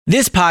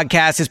This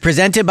podcast is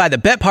presented by the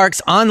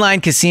BetParx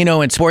online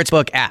casino and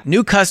sportsbook app.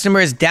 New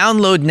customers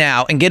download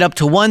now and get up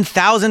to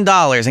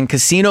 $1,000 in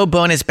casino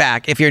bonus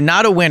back if you're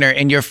not a winner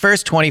in your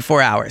first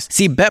 24 hours.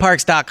 See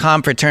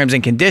BetParx.com for terms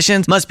and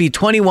conditions. Must be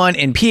 21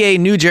 in PA,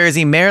 New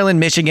Jersey, Maryland,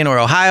 Michigan, or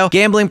Ohio.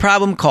 Gambling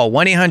problem? Call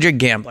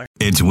 1-800-GAMBLER.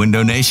 It's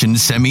Window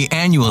Nation's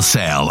semi-annual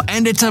sale,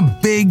 and it's a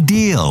big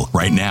deal.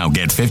 Right now,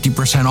 get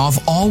 50% off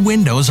all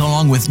windows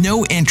along with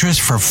no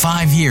interest for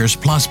 5 years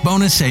plus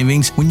bonus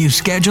savings when you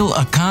schedule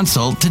a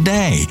consult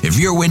today. If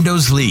your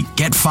windows leak,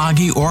 get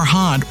foggy or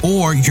hot,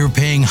 or you're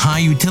paying high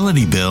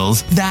utility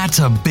bills, that's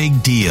a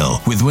big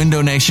deal. With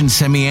Window Nation's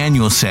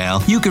semi-annual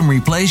sale, you can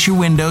replace your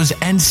windows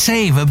and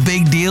save a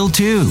big deal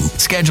too.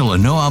 Schedule a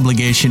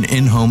no-obligation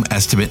in-home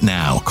estimate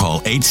now. Call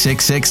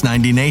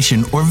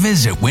 866-90NATION or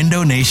visit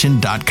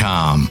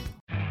windownation.com.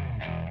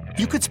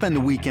 You could spend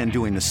the weekend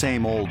doing the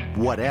same old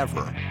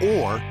whatever,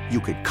 or you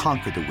could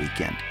conquer the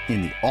weekend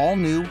in the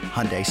all-new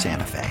Hyundai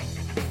Santa Fe.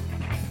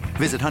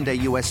 Visit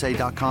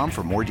HyundaiUSA.com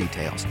for more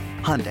details.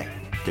 Hyundai,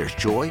 there's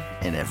joy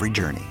in every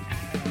journey.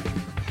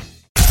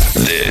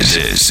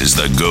 This is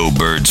the Go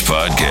Birds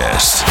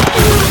Podcast.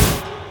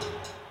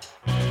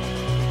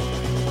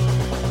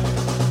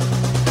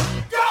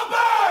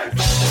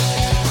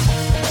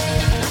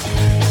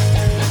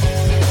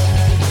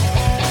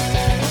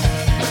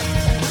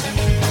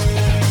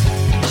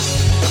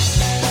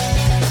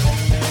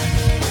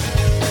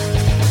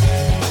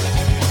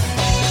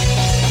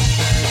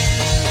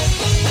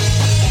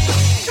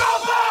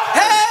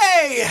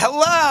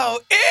 Hello,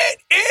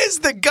 it is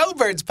the Go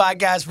Birds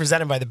podcast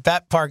presented by the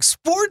BetParx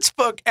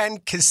Sportsbook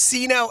and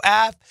Casino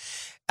app.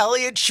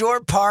 Elliott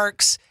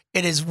Shore-Parks.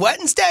 It is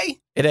Wednesday.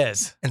 It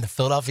is. And the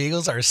Philadelphia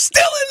Eagles are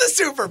still in the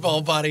Super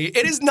Bowl, buddy.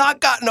 It has not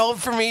gotten old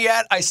for me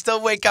yet. I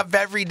still wake up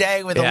every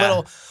day with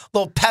a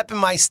little pep in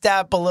my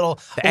step, a little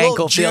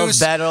ankle juice. Feels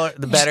better.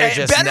 The better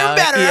just better know. and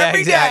better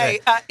every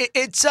day.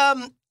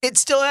 Exactly. It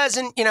still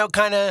hasn't,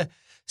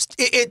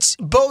 it's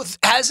both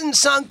hasn't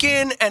sunk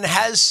in and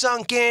has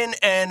sunk in,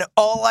 and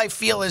all I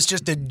feel is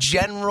just a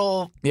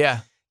general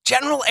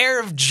air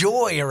of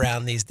joy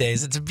around these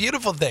days. It's a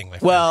beautiful thing. My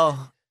friend.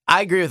 Well,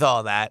 I agree with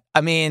all that.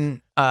 I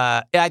mean,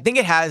 I think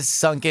it has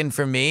sunk in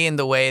for me in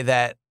the way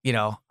that,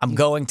 I'm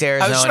going to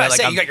Arizona. I was about to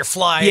say, you got your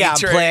flights. Yeah, I'm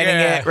planning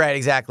it. Right,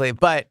 exactly.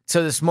 But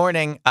so this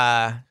morning,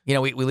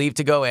 we leave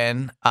to go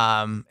in,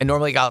 and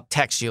normally I'll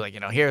text you,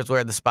 here's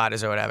where the spot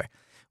is or whatever.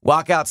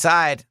 Walk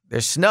outside,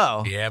 there's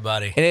snow. Yeah,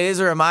 buddy. And it is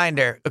a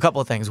reminder, a couple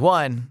of things.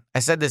 One, I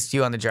said this to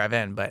you on the drive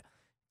in, but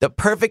the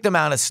perfect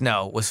amount of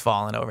snow was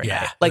falling overnight.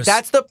 Yeah, like,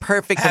 that's the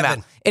perfect heaven.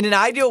 amount. In an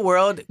ideal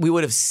world, we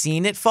would have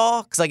seen it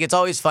fall, because, it's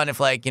always fun if,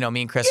 me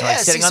and Chris are,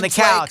 sitting on the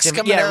couch. And,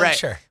 right.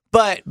 Sure.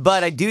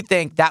 But I do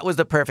think that was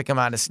the perfect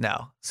amount of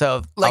snow.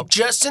 So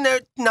just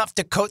enough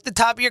to coat the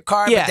top of your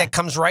car, but that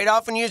comes right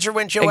off when you use your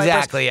windshield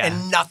wipers,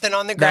 and nothing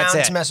on the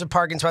ground to mess with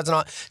parking spots and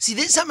all. See,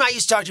 this is something I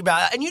used to talk to you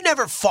about, and you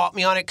never fought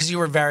me on it because you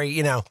were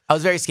very, I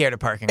was very scared of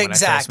parking when I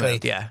first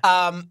moved,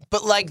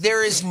 But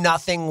there is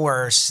nothing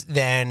worse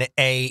than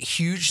a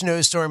huge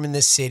snowstorm in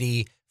the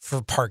city for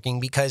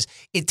parking, because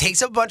it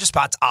takes up a bunch of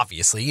spots,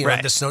 obviously.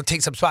 The snow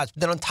takes up spots.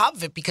 But then on top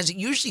of it, because it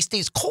usually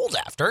stays cold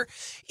after,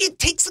 it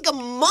takes a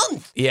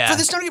month for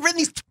the snow to get rid of.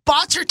 These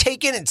spots are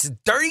taken. It's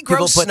dirty,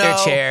 gross snow. People put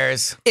their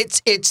chairs.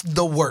 It's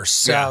the worst.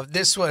 So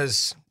this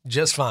was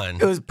just fine.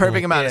 It was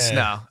perfect amount of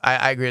snow.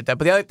 I agree with that.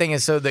 But the other thing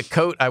is, so the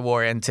coat I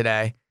wore in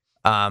today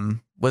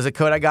was a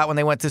coat I got when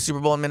they went to the Super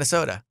Bowl in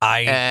Minnesota.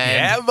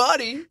 Yeah,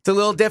 buddy. It's a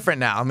little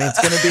different now. I mean,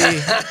 it's going to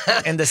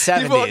be in the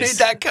 70s. You won't need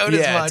that coat as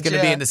much. Yeah, it's going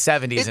to be in the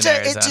 70s in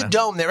Arizona. It's a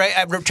dome there, right?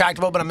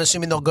 Retractable, but I'm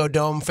assuming they'll go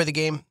dome for the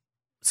game.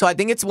 So I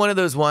think it's one of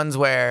those ones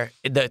where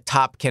the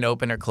top can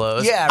open or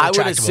close. Yeah, I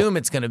would assume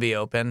it's going to be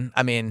open.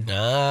 I mean,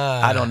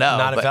 I don't know.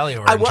 Not if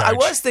Elliott were in I charge.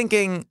 was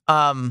thinking,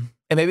 and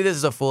maybe this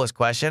is a foolish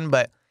question,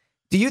 but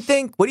what do you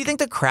think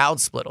the crowd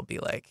split will be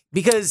like?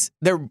 Because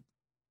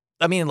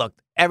look,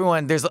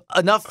 everyone, there's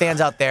enough fans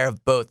out there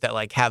of both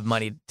that have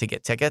money to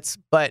get tickets,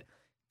 but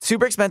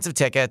super expensive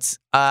tickets.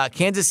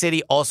 Kansas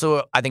City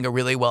also, I think, a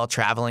really well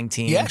traveling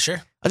team. Yeah,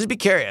 sure. I'll just be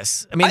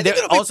curious. I mean,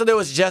 there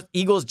was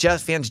Eagles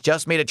fans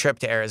just made a trip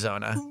to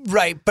Arizona.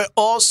 Right, but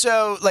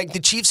also,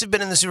 the Chiefs have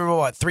been in the Super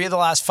Bowl, 3 of the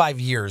last 5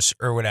 years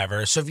or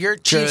whatever. So if you're a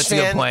Chiefs fan,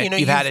 a good point.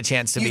 You've had a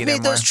chance to be there more.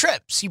 You've made those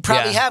trips. You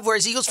probably have,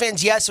 whereas Eagles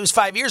fans, yes, it was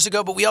 5 years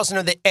ago, but we also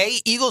know that, A,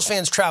 Eagles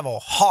fans travel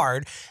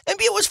hard, and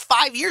B, it was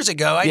 5 years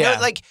ago. I know,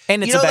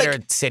 and it's a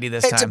better city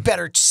this time. It's a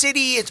better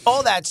city. It's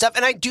all that stuff.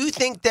 And I do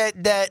think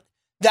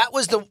that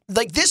was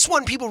this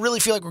one people really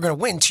feel like we're going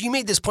to win. So you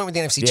made this point with the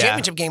NFC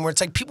Championship game where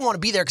it's people want to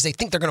be there because they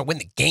think they're going to win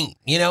the game,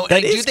 And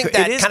I do think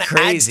that kind of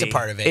adds to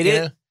part of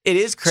it. It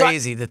is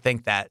crazy to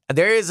think that.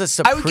 There is a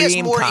supreme I would guess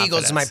more confidence.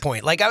 Eagles is my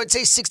point. I would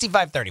say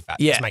 65-35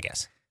 is my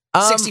guess.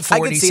 60-40, I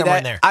could see somewhere that.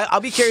 in there. I'll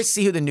be curious to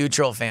see who the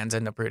neutral fans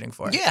end up rooting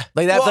for. Yeah.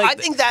 Like that. Well, I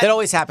think that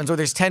always happens where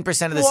there's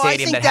 10% of the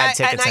stadium that had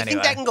tickets and I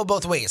think that can go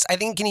both ways. I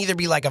think it can either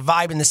be like a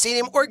vibe in the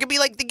stadium or it could be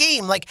like the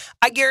game. Like,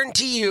 I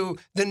guarantee you,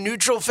 the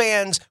neutral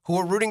fans who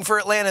are rooting for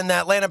Atlanta in the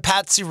Atlanta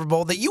Pats Super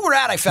Bowl that you were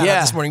at, I found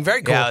out this morning.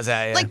 Very cool. Yeah, I was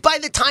at, yeah. Like, by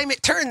the time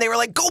it turned, they were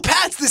like, go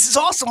Pats, this is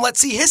awesome.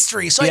 Let's see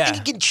history. So I think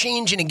it can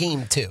change in a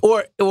game, too.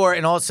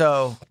 And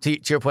also, to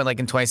your point, like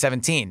in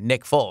 2017,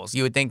 Nick Foles,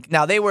 you would think,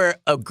 now they were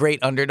a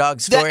great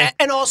underdog story.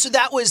 And also,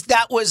 that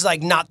was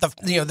like not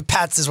the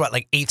Pats is what,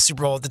 like 8th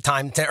Super Bowl at the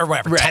time, or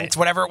whatever, 10th,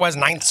 whatever it was,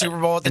 9th Super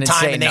Bowl at the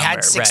time, and they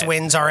had 6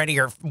 wins already,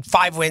 or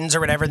 5 wins or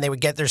whatever, and they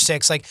would get their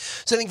 6. Like,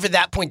 so I think for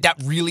that point, that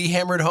really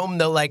hammered home,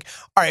 though, like,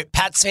 all right,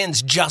 Pats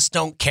fans just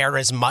don't care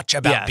as much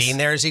about being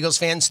there as Eagles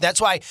fans. So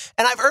that's why,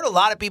 and I've heard a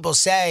lot of people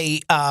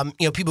say,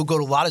 people go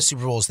to a lot of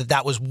Super Bowls,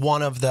 that was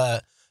one of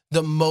the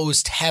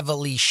most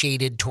heavily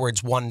shaded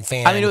towards one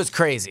fan. I mean, it was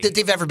crazy that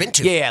they've ever been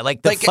to. Yeah,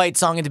 like the fight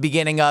song at the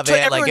beginning of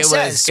it. Like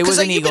it was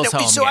an Eagles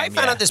home So game, I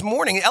found out this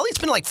morning, Elliot's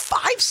been like 5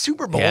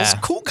 Super Bowls. Yeah.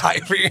 Cool guy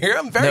over here.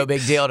 I'm very no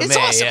big deal to me. It's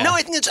awesome. Yeah. No,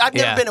 I think I've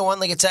never been to one.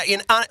 Like it's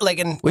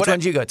which one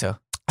did you go to?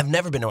 I've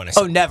never been to one.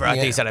 Never. I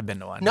thought you said I've been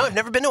to one. No, I've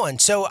never been to one.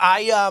 So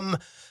I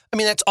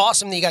mean, that's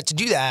awesome that you got to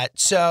do that.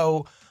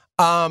 So,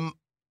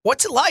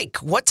 what's it like?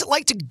 What's it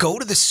like to go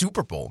to the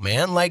Super Bowl,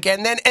 man? Like,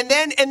 and then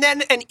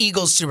an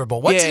Eagles Super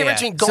Bowl. What's the difference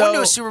between going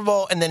to a Super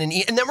Bowl and then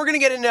and then we're gonna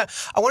get into.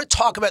 I want to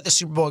talk about the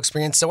Super Bowl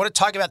experience. I want to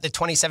talk about the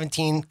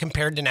 2017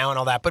 compared to now and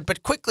all that.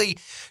 But quickly,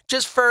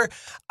 just for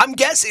I'm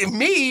guessing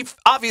me,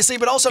 obviously,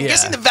 but also I'm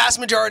guessing the vast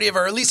majority of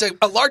our, at least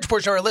a large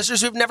portion of our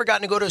listeners who've never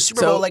gotten to go to a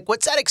Super Bowl. Like,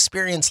 what's that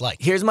experience like?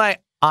 Here's my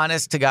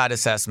honest to God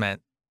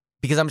assessment,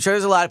 because I'm sure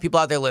there's a lot of people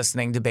out there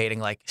listening, debating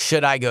like,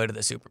 should I go to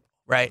the Super Bowl?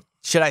 Right?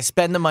 Should I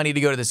spend the money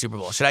to go to the Super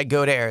Bowl? Should I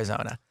go to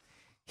Arizona?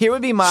 Here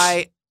would be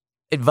my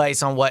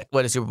advice on what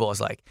a Super Bowl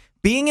is like.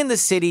 Being in the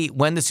city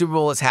when the Super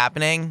Bowl is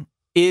happening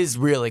is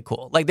really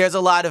cool. Like, there's a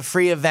lot of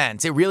free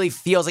events. It really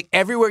feels like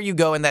everywhere you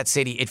go in that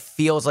city, it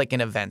feels like an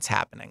event's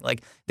happening.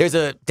 Like, there's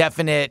a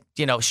definite,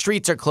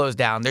 streets are closed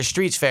down. There's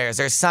street fairs.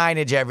 There's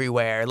signage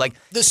everywhere. Like,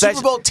 the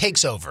Super Bowl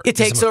takes over. It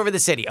takes over the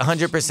city,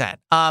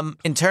 100%.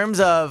 In terms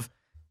of,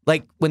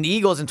 like, when the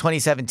Eagles in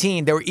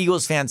 2017, there were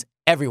Eagles fans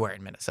everywhere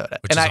in Minnesota.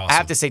 Which is awesome. I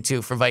have to say,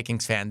 too, for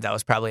Vikings fans, that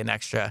was probably an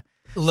extra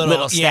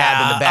little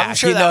stab in the back. I'm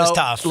sure that was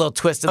tough. A little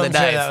twist of the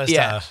knife. Sure that was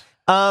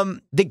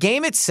tough. The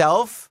game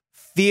itself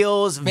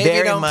feels Maybe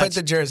very don't much... put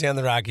the jersey on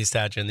the Rocky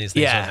statue and these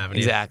things don't happen.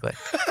 Exactly.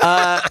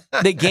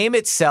 The game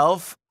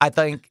itself, I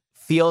think,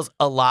 feels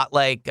a lot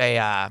like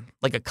a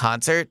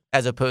concert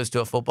as opposed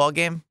to a football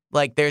game.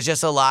 Like, there's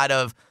just a lot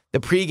of... The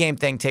pregame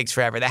thing takes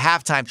forever. The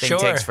halftime thing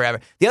takes forever.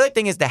 The other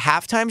thing is the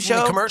halftime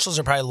show. The commercials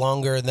are probably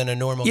longer than a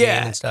normal game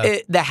and stuff.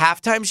 The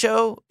halftime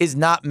show is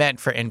not meant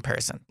for in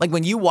person. Like,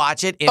 when you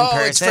watch it in person.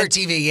 Oh, it's for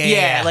TV.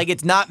 Yeah. Like,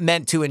 it's not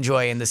meant to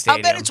enjoy in the stadium.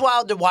 I bet it's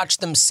wild to watch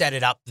them set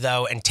it up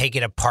though and take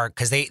it apart,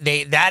 because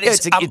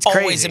I'm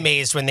always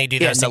amazed when they do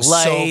those things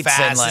so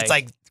fast. It's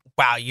like,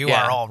 wow, you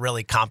are all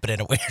really competent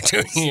at what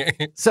you're doing here.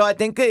 So I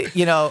think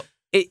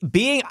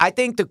I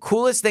think the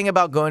coolest thing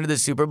about going to the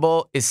Super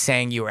Bowl is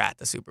saying you were at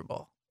the Super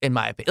Bowl. In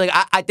my opinion,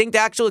 like I think the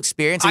actual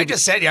experience. I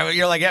just said,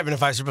 you're like, I've been to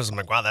 5 Super Bowls. I'm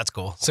like, wow, that's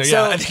cool. So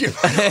I think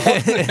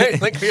you're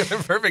like you're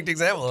the perfect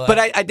example of that. But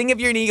I think if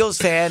you're an Eagles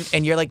fan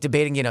and you're like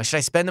debating, should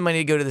I spend the money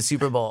to go to the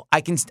Super Bowl? I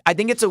think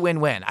it's a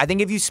win-win. I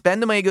think if you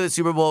spend the money to go to the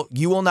Super Bowl,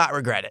 you will not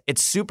regret it.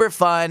 It's super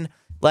fun.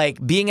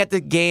 Like, being at the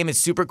game is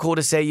super cool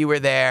to say you were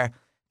there.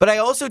 But I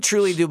also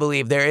truly do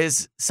believe there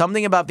is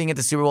something about being at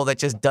the Super Bowl that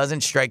just doesn't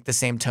strike the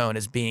same tone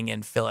as being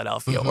in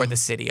Philadelphia or the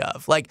city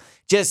of. Like,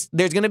 just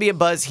there's going to be a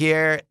buzz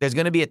here. There's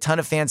going to be a ton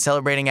of fans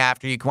celebrating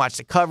after. You can watch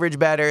the coverage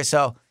better.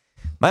 So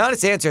my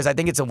honest answer is I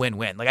think it's a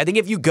win-win. Like, I think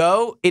if you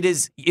go,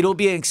 it'll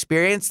be an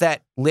experience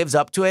that lives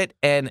up to it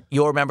and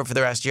you'll remember for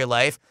the rest of your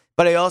life.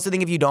 But I also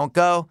think if you don't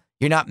go,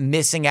 you're not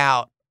missing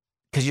out,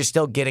 because you're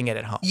still getting it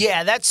at home.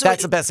 Yeah, that's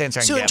the best answer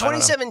I can give. So in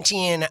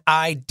 2017,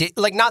 I did,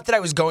 like, not that I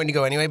was going to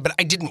go anyway, but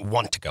I didn't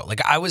want to go. Like,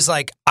 I was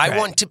like, I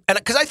want to, and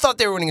because I thought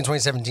they were winning in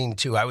 2017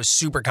 too. I was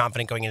super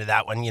confident going into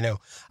that one.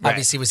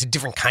 Obviously it was a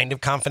different kind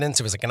of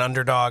confidence. It was like an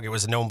underdog. It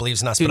was no one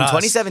believes in us. Dude, but in us.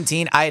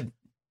 2017, I had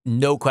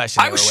no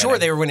question. I was sure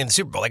they were winning the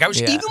Super Bowl. Like, I was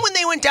even when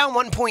they went down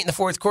 1 point in the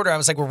fourth quarter, I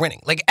was like, we're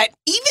winning. Like,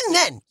 even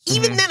then,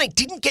 I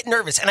didn't get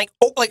nervous, and it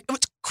was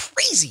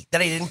crazy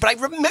that I didn't. But I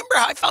remember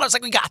how I felt. I was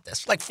like, we got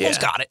this. Like, Foles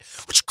got it,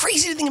 which is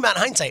crazy to think about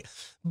in hindsight.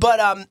 But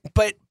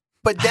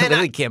then I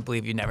really can't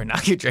believe you never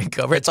knock your drink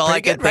over. It's all I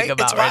can think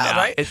about it's wild, right now.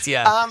 Right? It's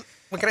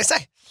what can I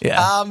say?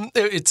 Yeah.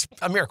 It's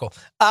a miracle.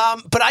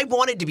 But I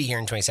wanted to be here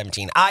in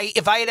 2017.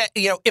 If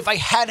I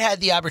had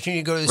the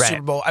opportunity to go to the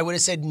Super Bowl, I would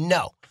have said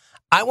no.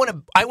 I want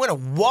to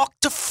walk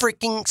to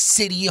freaking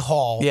City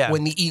Hall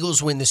when the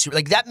Eagles win the Super Bowl.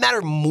 Like, that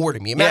mattered more to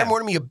me. It mattered more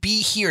to me to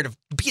be here, to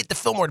be at the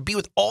Fillmore, to be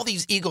with all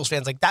these Eagles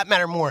fans. Like, that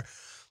mattered more.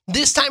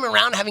 This time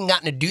around, having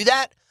gotten to do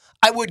that,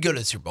 I would go to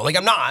the Super Bowl. Like,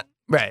 I'm not.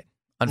 Right.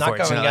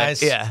 unfortunately. Not going,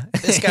 guys. Yeah.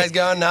 This guy's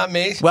going, not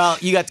me. Well,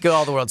 you got to go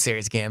all the World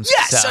Series games.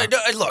 Yes. So.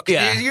 Look,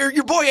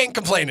 your boy ain't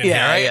complaining here,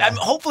 right? Yeah. I'm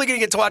hopefully going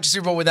to get to watch the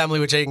Super Bowl with Emily,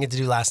 which I didn't get to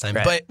do last time.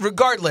 Right. But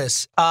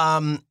regardless,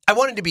 I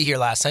wanted to be here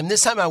last time.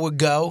 This time I would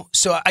go.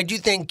 So I do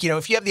think,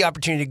 if you have the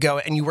opportunity to go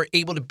and you were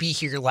able to be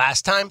here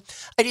last time,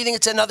 I do think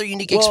it's another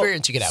unique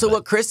experience you could have. So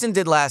what Kristen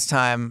did last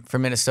time for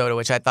Minnesota,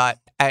 which I thought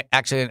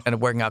actually ended up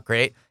working out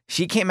great,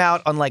 she came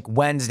out on like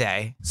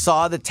Wednesday,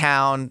 saw the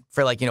town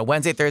for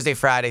Wednesday, Thursday,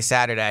 Friday,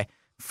 Saturday,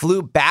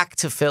 flew back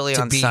to Philly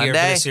on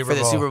Sunday for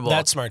the Super Bowl.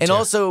 That's smart, and too.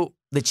 also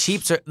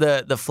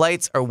the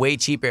flights are way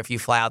cheaper if you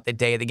fly out the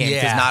day of the game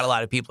because not a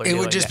lot of people are doing it.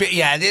 It would just be,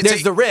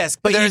 there's the risk,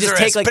 but you just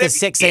take the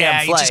 6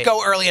 a.m. flight. You just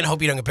go early and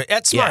hope you don't get picked.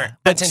 That's smart.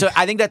 Yeah. So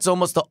I think that's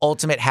almost the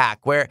ultimate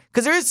hack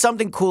because there is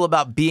something cool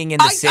about being in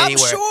the city. I'm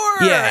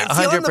sure. Yeah, 100%.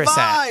 Feeling the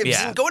vibes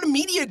yeah. and going to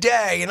media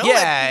day. And all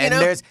and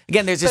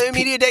there's just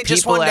media day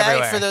just one day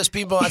everywhere. For those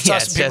people. I saw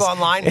some people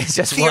online it's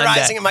just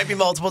theorizing it might be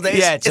multiple days.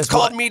 Yeah, it's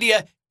called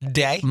media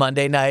day.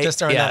 Monday night. Just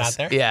throwing that out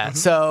there. Yeah. Mm-hmm.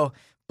 So,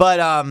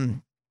 but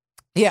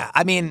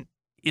I mean,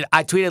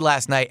 I tweeted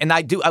last night, and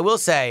I will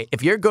say,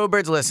 if you're a Go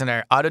Birds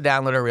listener, auto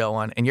download a real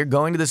one, and you're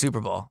going to the Super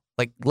Bowl,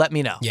 let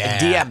me know. Yeah.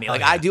 DM me.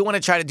 I do want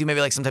to try to do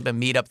maybe some type of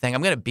meetup thing.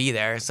 I'm going to be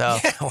there, so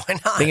why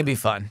not? I think it'd be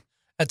fun.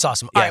 That's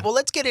awesome. All right, well,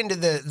 let's get into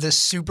the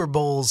Super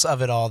Bowls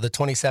of it all, the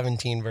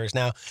 2017 verse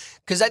now,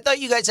 because I thought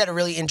you guys had a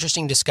really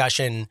interesting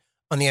discussion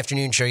on the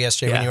afternoon show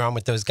yesterday when you were on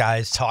with those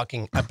guys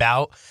talking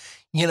about,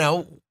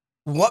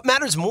 what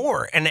matters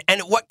more and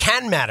what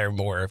can matter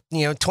more.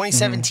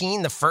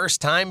 2017, the first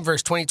time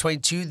versus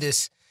 2022,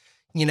 this,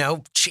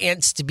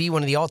 chance to be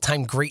one of the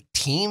all-time great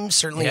teams,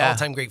 certainly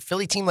all-time great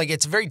Philly team.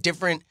 It's a very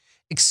different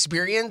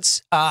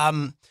experience.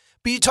 But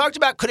you talked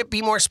about, could it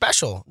be more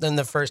special than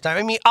the first time?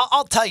 I mean,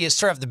 I'll tell you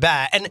straight off the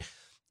bat, and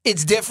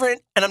it's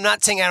different, and I'm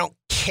not saying I don't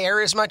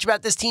care as much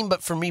about this team,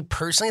 but for me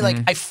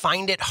personally, I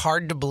find it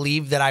hard to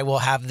believe that I will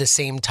have the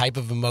same type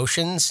of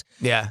emotions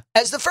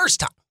as the first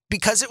time,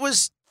 because it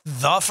was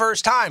the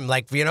first time.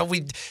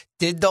 We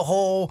did the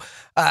whole,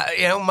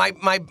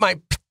 my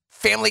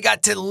family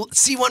got to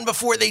see one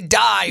before they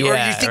die. Or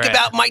you think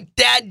about my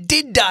dad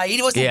did die.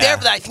 He wasn't there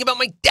for that. I think about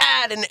my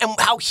dad and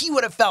how he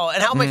would have felt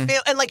and how my family,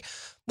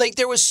 and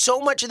there was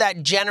so much of that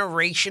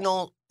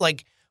generational,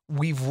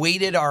 we've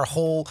waited our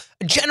whole,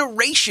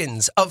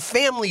 generations of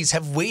families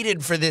have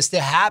waited for this to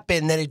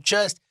happen, that it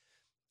just,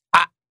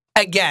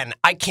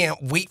 I can't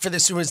wait for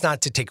this Super Bowl.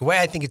 Not to take away.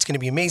 I think it's going to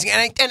be amazing.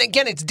 And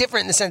again, it's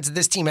different in the sense that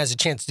this team has a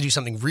chance to do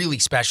something really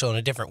special in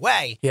a different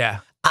way. Yeah.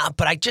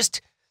 But I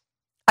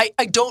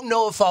don't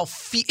know if I'll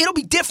feel, it'll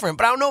be different,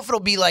 but I don't know if it'll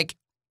be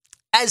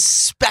as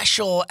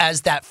special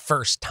as that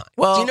first time.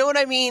 Well, do you know what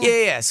I mean?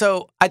 Yeah.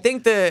 So I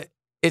think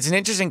it's an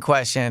interesting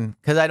question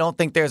because I don't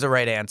think there's a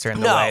right answer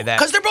in the way that.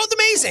 Because they're both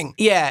amazing.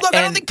 Yeah. Look,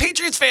 I don't think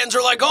Patriots fans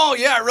are oh,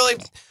 yeah,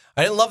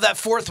 I didn't love that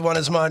fourth one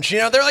as much.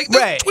 They're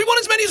right. We want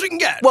as many as we can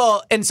get.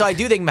 Well, and so I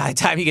do think by the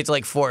time you get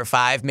to 4 or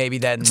 5, maybe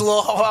then. It's a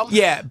little ho-hum.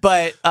 Yeah,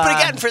 but. But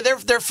again, for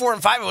their 4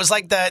 and 5, it was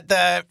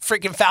the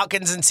freaking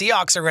Falcons and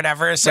Seahawks or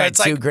whatever. So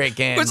it's 2 great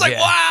games. It's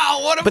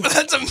wow,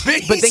 that's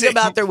amazing. But think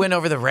about their win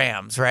over the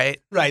Rams, right?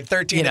 Right,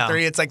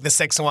 13-3. It's the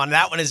 6th one.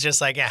 That one is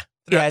just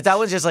Yeah, that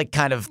was just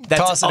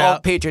that's all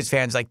out. Patriots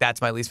fans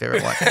that's my least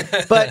favorite one.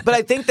 but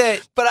I think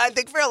that. But I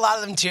think for a lot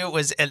of them too, it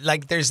was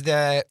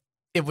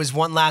it was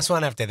one last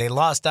one after they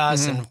lost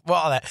us and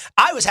all that.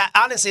 I was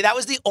honestly, that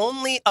was the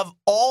only of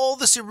all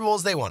the Super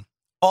Bowls they won.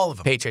 All of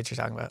them. Patriots you're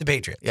talking about. The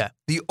Patriots. Yeah.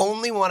 The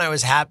only one I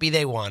was happy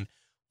they won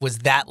was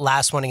that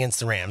last one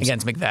against the Rams.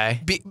 Against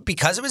McVay.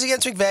 Because it was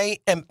against McVay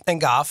and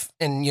Goff,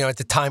 and at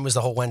the time was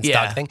the whole Wentz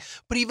dog thing.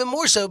 But even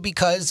more so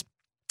because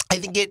I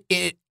think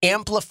it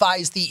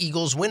amplifies the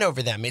Eagles' win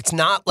over them. It's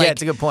not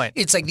it's a good point.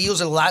 It's the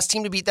Eagles are the last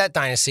team to beat that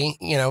dynasty,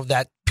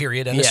 that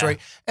period and the story.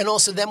 And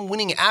also them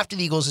winning after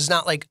the Eagles is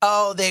not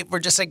they were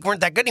just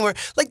weren't that good anymore.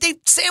 They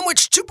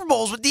sandwiched Super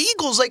Bowls with the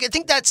Eagles. I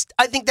think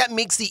that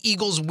makes the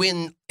Eagles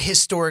win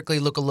historically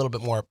look a little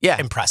bit more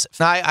impressive.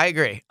 No, I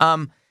agree.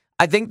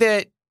 I think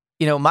that,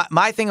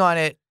 my thing on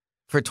it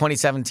for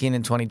 2017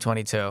 and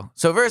 2022.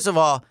 So first of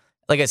all,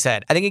 like I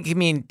said, I think it can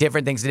mean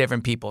different things to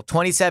different people.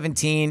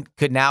 2017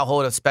 could now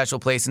hold a special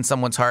place in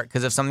someone's heart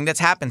because of something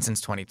that's happened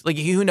since 20.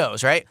 Who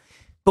knows, right?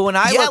 But when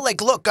I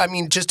look, I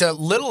mean, just a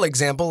little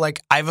example. I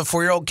have a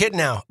 4-year-old kid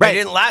now. Right. I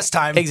didn't last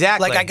time.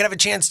 Exactly. I could have a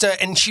chance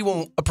to, and she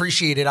won't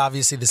appreciate it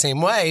obviously the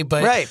same way.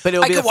 But but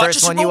it'll be the watch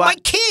first a one Super Bowl you with watch.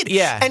 my kid.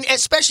 Yeah, and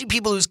especially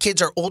people whose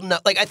kids are old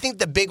enough. I think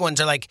the big ones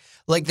are like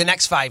the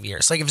next 5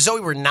 years. If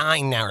Zoe were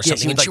 9 now or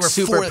something, she would and she were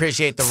super 4,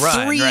 appreciate the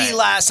run. 3 right.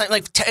 last time,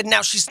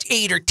 now she's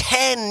 8 or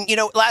 10.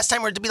 Last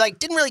time we're to be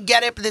didn't really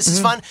get it, but this is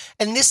fun.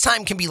 And this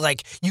time can be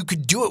you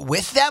could do it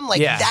with them.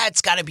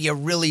 That's got to be a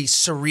really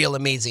surreal,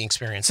 amazing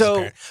experience.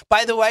 So,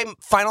 by the way,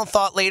 final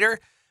thought later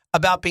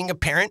about being a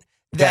parent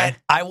that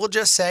I will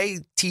just say,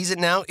 tease it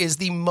now, is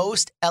the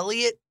most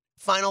Elliot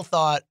final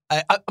thought.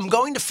 I'm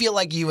going to feel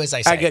like you as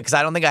I say. All right, good, because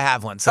I don't think I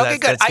have one. So okay,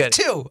 good. That's good. I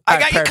have 2. I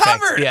got you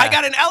covered. Yeah. I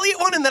got an Elliot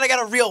one, and then I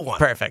got a real one.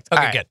 Perfect. Okay,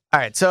 all right. good. All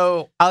right,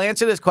 so I'll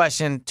answer this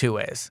question 2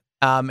 ways.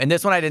 And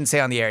this one I didn't say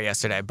on the air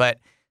yesterday, but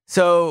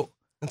so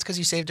That's because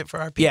you saved it for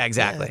RP. Yeah,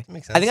 exactly. Yeah, that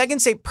makes sense. I think I can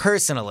say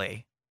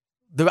personally,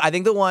 the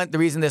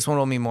reason this one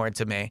will mean more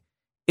to me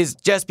is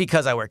just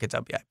because I work at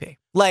WIP.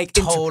 Like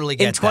Totally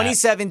get in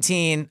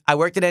 2017, I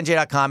worked at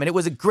NJ.com and it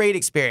was a great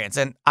experience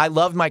and I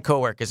loved my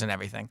coworkers and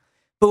everything.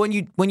 But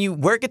when you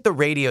work at the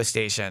radio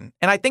station,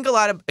 and I think a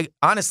lot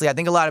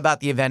about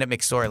the event at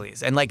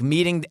McSorley's and like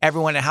meeting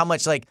everyone and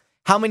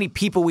how many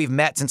people we've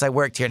met since I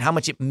worked here and how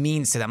much it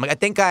means to them. Like I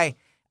think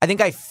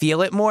I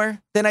feel it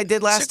more than I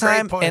did last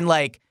time, and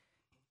like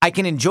I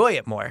can enjoy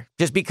it more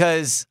just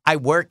because I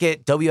work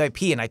at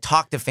WIP and I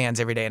talk to fans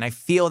every day and I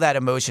feel that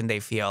emotion they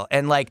feel.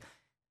 And like,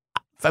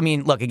 I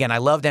mean, look, again, I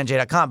loved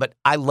NJ.com, but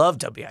I love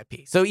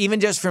WIP. So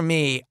even just for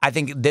me, I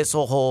think this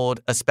will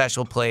hold a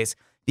special place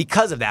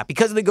because of that,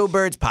 because of the Go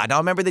Birds pod. Now, I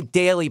remember the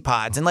daily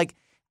pods. And like,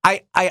 I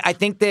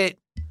think that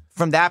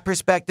from that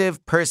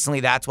perspective,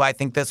 personally, that's why I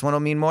think this one will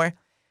mean more.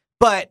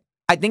 But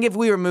I think if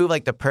we remove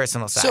like the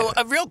personal side. So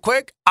real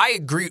quick, I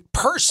agree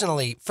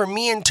personally for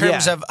me in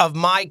terms of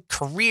my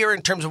career,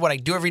 in terms of what I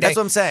do every day. That's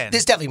what I'm saying.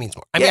 This definitely means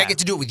more. I mean, I get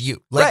to do it with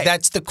you. Like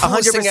that's the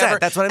coolest thing ever.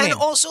 That's what I mean. And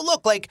also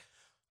look, like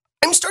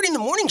I'm starting the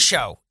morning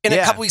show in a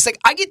couple weeks. Like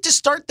I get to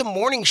start the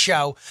morning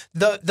show,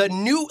 the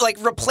new, like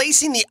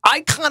replacing the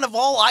icon of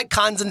all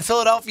icons in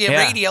Philadelphia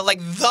radio, like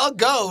the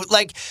GOAT,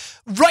 like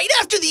right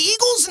after the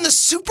Eagles in the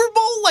Super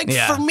Bowl. Like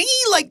for me,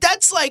 like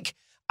that's like,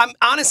 I'm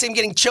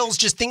getting chills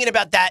just thinking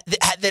about that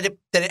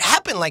it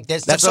happened like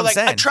this. That's so what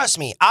I'm saying. trust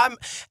me.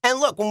 And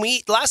look,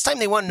 last time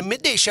they won the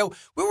midday show,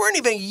 we weren't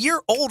even a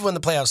year old when the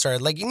playoffs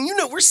started. Like,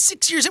 we're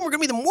 6 years in, we're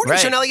gonna be the morning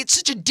show now. Like, it's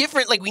such a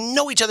different, like, we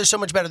know each other so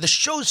much better. The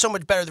show's so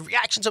much better. The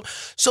reactions.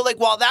 So like,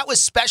 while that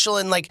was special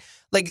and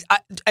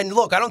and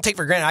look, I don't take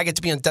for granted I get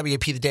to be on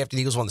WIP the day after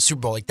the Eagles won the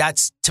Super Bowl. Like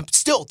that's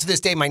still to this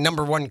day my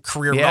number one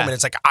career moment.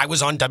 It's like I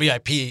was on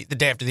WIP the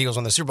day after the Eagles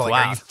won the Super Bowl.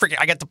 Like, are you freaking?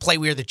 I got to play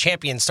We Are the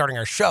Champions starting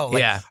our show.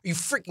 Like, are you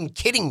freaking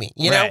kidding me?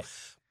 You know?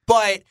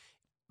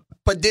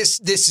 But this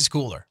is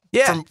cooler.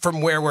 Yeah. From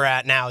where we're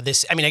at now. I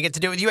get to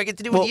do it with you. I get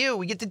to do it with you.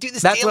 We get to do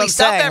this daily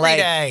stuff every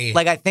day.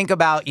 Like I think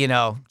about,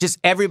 just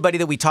everybody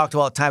that we talk to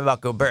all the time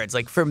about Go Birds.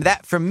 Like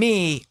for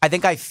me, I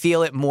think I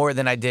feel it more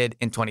than I did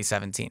in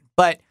 2017.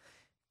 But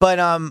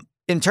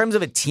in terms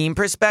of a team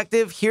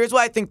perspective, here's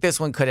why I think this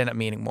one could end up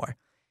meaning more.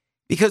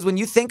 Because when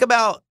you think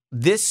about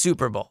this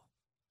Super Bowl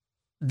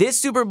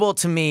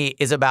to me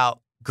is about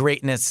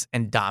greatness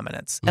and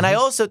dominance. Mm-hmm. And I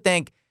also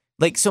think,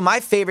 so my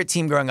favorite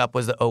team growing up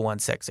was the 01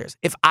 Sixers.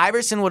 If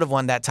Iverson would have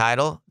won that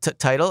title,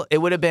 it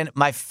would have been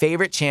my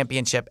favorite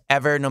championship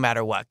ever, no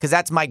matter what. Because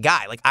that's my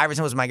guy. Like,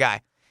 Iverson was my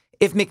guy.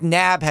 If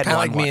McNabb had won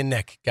like me and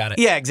Nick. Got it.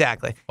 Yeah,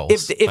 exactly.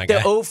 If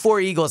the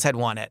 04 Eagles had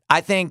won it,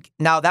 I think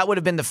now that would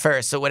have been the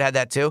first, so it would have had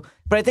that too.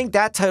 But I think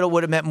that title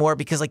would have meant more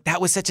because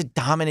that was such a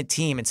dominant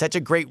team and such a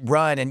great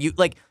run. And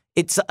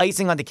it's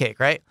icing on the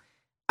cake, right?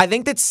 I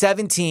think that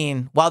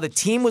 17, while the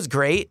team was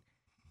great,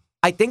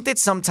 I think that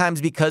sometimes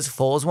because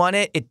Foles won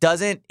it,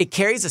 it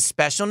carries a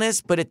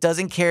specialness, but it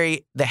doesn't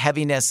carry the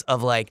heaviness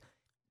of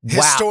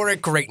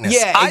historic greatness.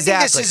 Yeah, exactly. I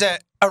think this is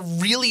a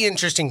really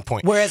interesting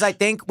point. Whereas I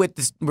think with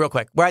this, real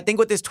quick,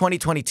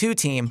 2022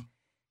 team,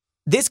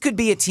 this could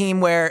be a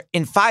team where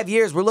in 5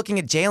 years, we're looking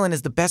at Jalen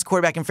as the best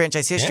quarterback in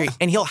franchise history,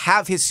 and he'll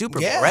have his Super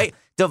Bowl, right?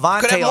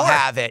 Devontae will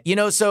have it.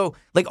 So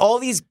all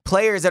these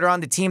players that are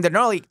on the team that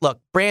not only, look,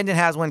 Brandon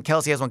has one,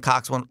 Kelsey has one,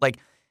 Cox one,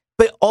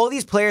 but all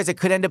these players that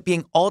could end up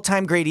being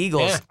all-time great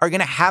Eagles are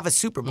going to have a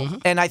Super Bowl. Mm-hmm.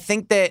 And I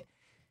think that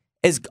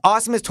as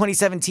awesome as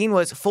 2017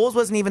 was, Foles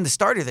wasn't even the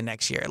starter the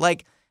next year.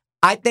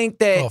 I think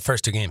that...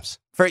 first 2 games.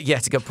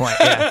 It's a good point.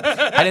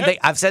 Yeah.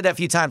 I've said that a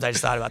few times. I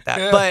just thought about that.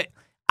 Yeah. But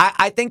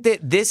I think that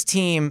this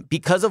team,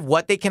 because of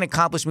what they can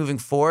accomplish moving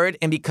forward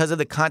and because of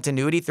the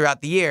continuity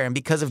throughout the year and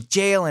because of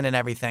Jalen and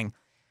everything,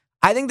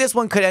 I think this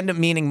one could end up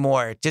meaning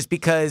more just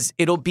because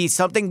it'll be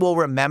something we'll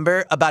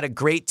remember about a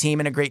great team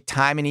and a great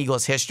time in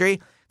Eagles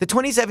history. The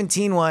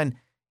 2017 one,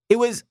 it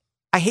was,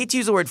 I hate to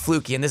use the word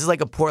fluky, and this is a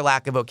poor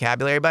lack of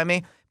vocabulary by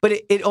me, but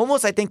it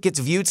almost, I think, gets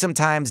viewed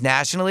sometimes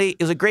nationally.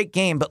 It was a great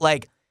game, but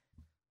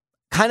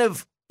kind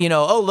of,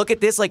 look at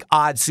this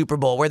odd Super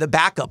Bowl where the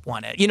backup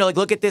won it.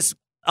 Look at this,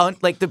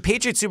 the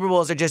Patriots Super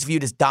Bowls are just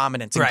viewed as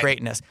dominance and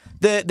greatness.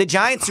 The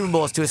Giants Super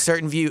Bowls to a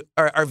certain view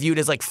are viewed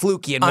as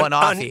fluky and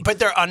one-offy. But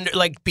they're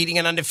beating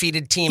an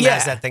undefeated team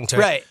has that thing to it.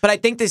 Right. But I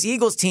think this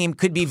Eagles team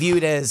could be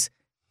viewed as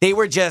they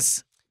were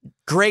just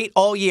great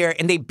all year,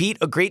 and they beat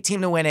a great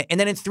team to win it. And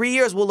then in 3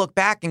 years, we'll look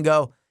back and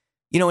go,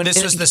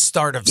 this was the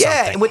start of something.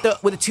 Yeah, and with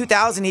the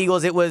 2000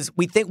 Eagles, it was,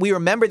 we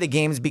remember the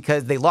games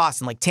because they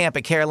lost in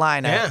Tampa,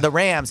 Carolina, the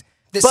Rams.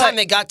 This time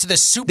they got to the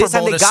Super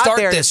Bowl to start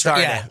this.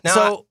 Yeah.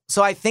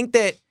 So I think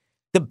that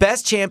the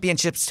best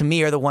championships to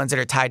me are the ones that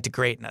are tied to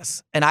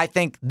greatness. And I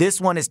think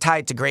this one is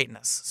tied to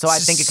greatness. So I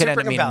think it could end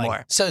up meaning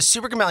more. So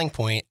super compelling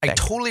point. I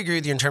totally agree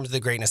with you in terms of the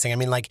greatness thing. I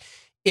mean,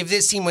 if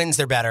this team wins,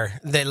 they're better.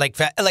 They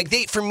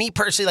for me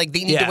personally,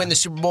 they need to win the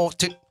Super Bowl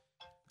to.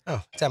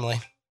 Oh, it's Emily.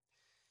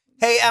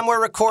 Hey, Em,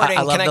 we're recording.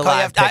 I love Can I the call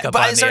live you pickup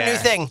But on it's the our new air.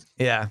 thing.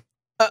 Yeah.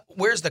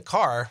 Where's the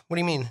car? What do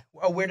you mean?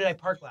 Oh, where did I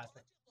park last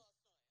night?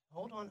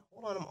 Hold on.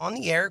 I'm on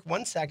the air.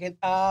 1 second.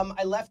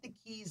 I left the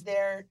keys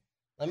there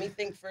Let me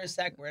think for a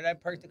sec. Where did I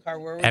park the car?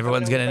 Where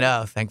Everyone's going to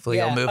know. Thankfully,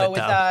 you'll move it,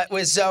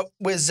 though.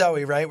 With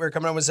Zoe, right? We're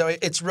coming on with Zoe.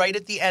 It's right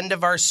at the end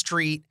of our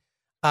street,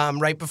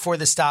 right before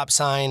the stop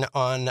sign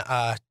on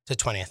to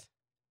 20th.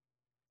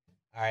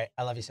 All right.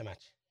 I love you so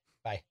much.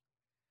 Bye.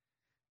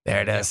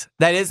 There it is.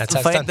 That is the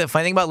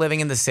funny thing about living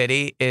in the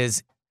city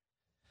is,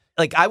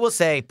 like, I will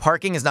say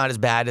parking is not as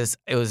bad as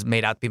it was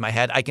made out to be in my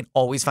head. I can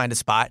always find a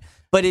spot.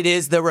 But it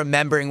is the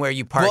remembering where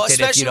you parked it.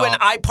 Especially when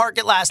I park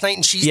it last night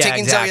and she's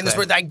taking Zoe in this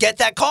word. I get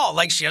that call.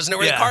 Like, she doesn't know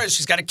where the car is.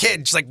 She's got a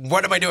kid. She's like,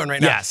 what am I doing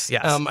right now? Yes.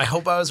 I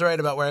hope I was right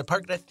about where I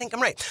parked it. I think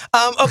I'm right.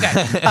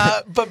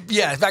 Okay. But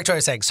yeah, back to what I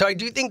was saying. So I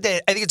think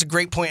it's a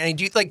great point. And I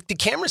do, like, the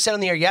camera said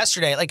on the air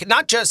yesterday, like,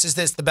 not just is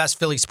this the best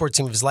Philly sports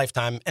team of his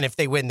lifetime, and if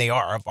they win, they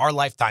are, of our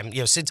lifetime.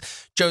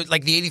 Since Joe,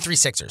 like the 83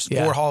 Sixers,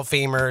 4 Hall of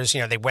Famers,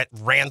 they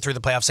ran through the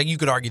playoffs. Like, you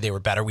could argue they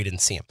were better. We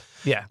didn't see them.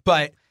 Yeah.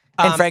 But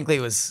and frankly,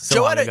 it was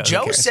so long ago.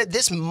 Joe said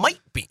this might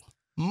be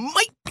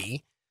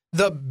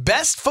the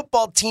best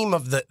football team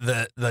of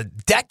the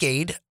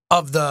decade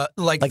of the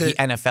the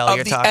NFL.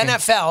 You're talking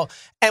NFL,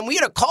 and we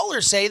had a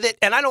caller say that,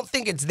 and I don't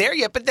think it's there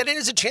yet, but that it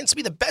has a chance to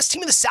be the best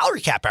team of the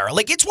salary cap era.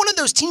 Like, it's one of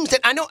those teams that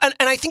I know, and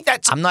I think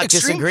that's I'm not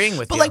extreme, disagreeing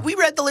with but you. But like, we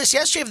read the list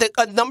yesterday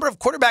of a number of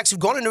quarterbacks who've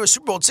gone into a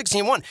Super Bowl at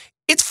 16-1.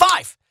 It's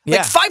 5. Yeah.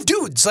 Like 5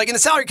 dudes, like in the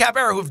salary cap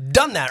era, who've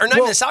done that, or not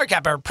even the salary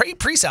cap era,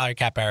 pre-salary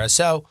cap era.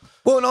 So,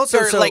 and also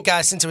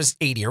since it was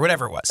 80 or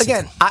whatever it was.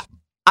 Again,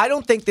 I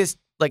don't think this.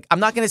 Like, I'm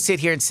not going to sit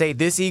here and say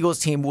this Eagles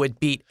team would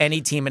beat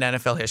any team in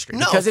NFL history.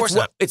 No, because of course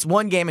not. It's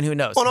one game and who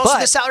knows. Well, and also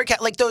the salary cap,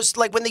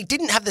 when they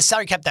didn't have the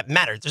salary cap that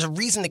mattered. There's a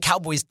reason the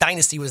Cowboys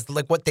dynasty was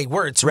like what they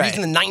were. It's the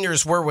reason the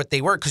Niners were what they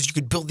were, because you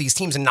could build these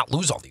teams and not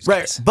lose all these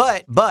guys.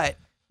 But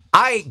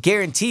I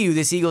guarantee you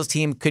this Eagles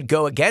team could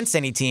go against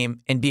any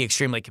team and be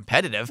extremely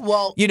competitive.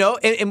 Well,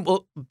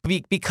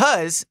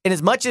 because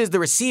as much as the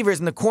receivers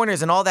and the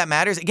corners and all that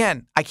matters,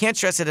 again, I can't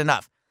stress it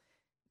enough.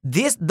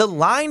 The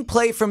line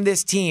play from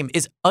this team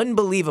is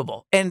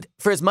unbelievable. And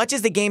for as much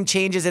as the game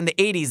changes in the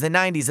 80s, the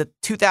 90s, the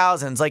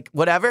 2000s, like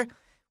whatever,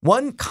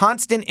 one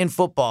constant in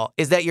football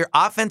is that your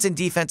offense and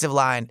defensive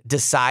line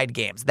decide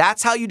games.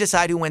 That's how you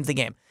decide who wins the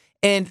game.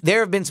 And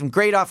there have been some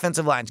great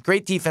offensive lines,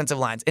 great defensive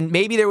lines. And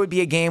maybe there would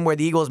be a game where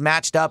the Eagles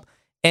matched up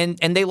and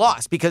they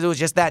lost because it was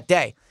just that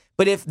day.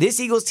 But if this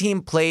Eagles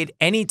team played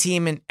any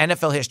team in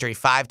NFL history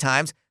 5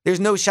 times, there's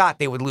no shot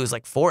they would lose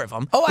like 4 of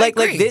them. Oh, I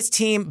agree. Like this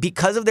team,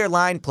 because of their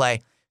line play,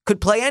 could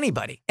play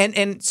anybody.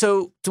 And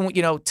so,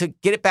 to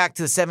get it back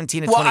to the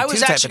 17 and 22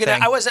 type of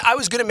thing. I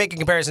was going to make a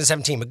comparison to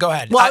 17, but go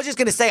ahead. Well, I was just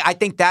going to say, I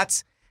think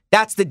that's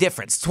the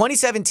difference.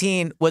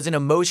 2017 was an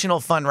emotional,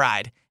 fun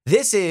ride.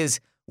 This is,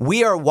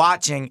 we are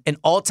watching an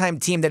all-time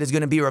team that is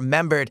going to be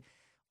remembered.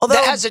 Although,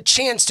 that has a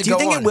chance to go on.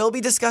 Do you think it will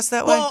be discussed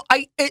that way? Well,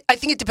 I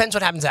think it depends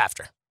what happens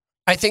after.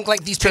 I think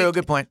like these True,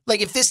 good point.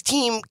 Like if this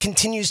team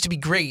continues to be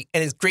great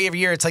and is great every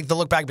year, it's like they'll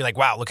look back and be like,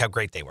 wow, look how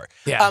great they were.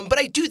 Yeah. But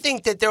I do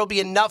think that there will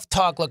be enough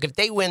talk. Look, if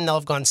they win, they'll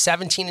have gone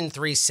 17-3,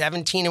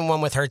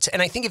 17-1 with Hurts.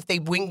 And I think if they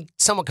win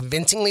somewhat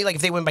convincingly, like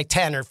if they win by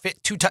 10 or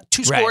two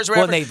scores or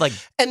whatever,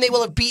 and they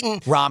will have beaten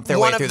romp their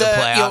way through the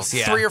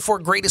playoffs, 3 or 4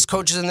 greatest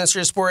coaches in this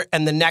sport,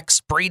 and the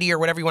next Brady or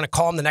whatever you want to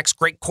call him, the next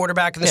great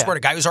quarterback in the sport,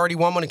 a guy who's already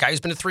won one, a guy who's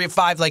been to 3 of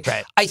 5. Like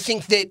I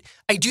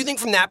do think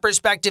from that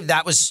perspective,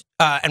 that was.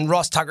 And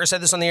Ross Tucker said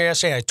this on the air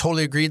yesterday. I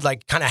totally agreed.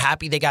 Like, kind of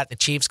happy they got the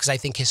Chiefs because I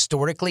think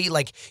historically,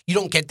 like, you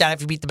don't get that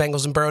if you beat the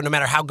Bengals and Burrow, no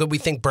matter how good we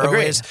think Burrow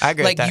is. I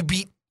agree. Like, you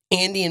beat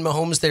Andy and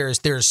Mahomes,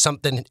 there's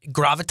something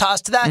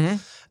gravitas to that. Mm-hmm.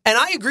 And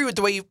I agree with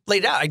the way you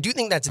laid it out. I do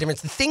think that's the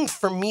difference. The thing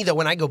for me, though,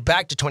 when I go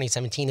back to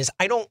 2017 is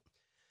I don't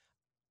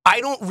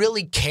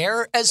really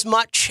care as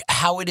much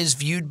how it is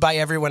viewed by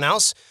everyone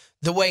else.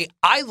 The way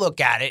I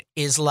look at it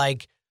is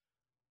like,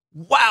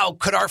 wow,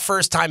 could our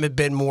first time have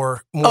been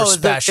more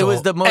special? It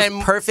was the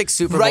most perfect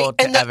Super Bowl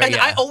ever. And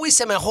I always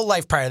said my whole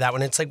life prior to that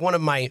one, it's like one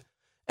of my,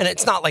 and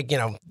it's not like,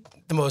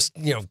 the most,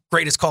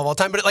 greatest call of all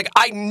time, but like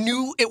I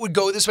knew it would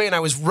go this way, and I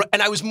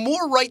was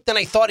more right than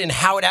I thought in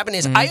how it happened.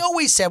 I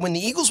always said when the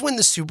Eagles win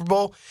the Super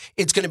Bowl,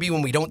 it's going to be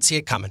when we don't see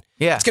it coming.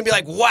 Yeah. It's going to be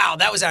like, wow,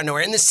 that was out of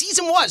nowhere. And the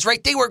season was,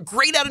 right? They were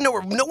great out of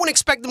nowhere. No one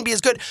expected them to be as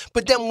good.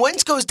 But then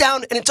Wentz goes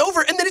down and it's over,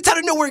 and then it's out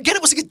of nowhere again.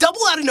 It was like a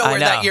double out of nowhere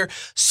that year.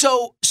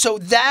 So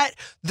that,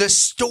 the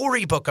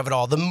storybook of it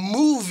all, the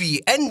movie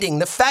ending,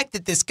 the fact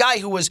that this guy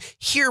who was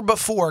here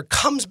before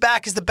comes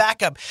back as the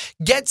backup,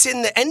 gets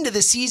in the end of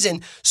the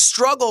season,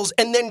 struggles,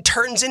 and then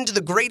turns into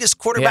the greatest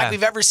quarterback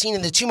we've ever seen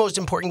in the 2 most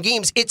important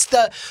games. It's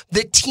the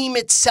team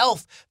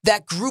itself,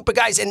 that group of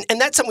guys, and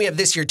that's something we have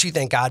this year too,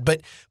 thank God. But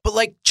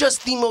like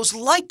just the most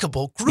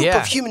likable group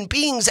of human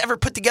beings ever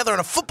put together on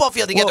a football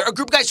field together. A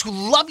group of guys who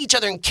love each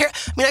other and care.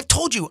 I mean, I've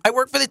told you, I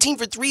worked for the team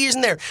for 3 years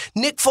in there.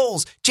 Nick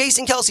Foles,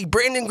 Jason Kelce,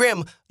 Brandon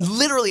Graham.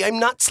 Literally, I'm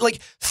not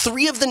like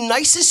 3 of the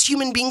nicest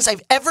human beings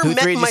I've ever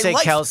met in my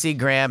life. Kelce,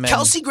 Graham, and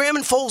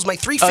Foles, my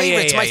 3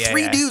 favorites, my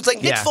 3 dudes.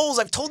 Like Nick Foles,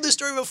 I've told this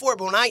story before,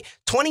 but when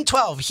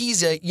 2012,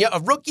 he's a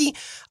rookie.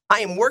 I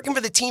am working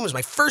for the team. It was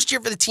my first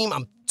year for the team.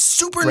 I'm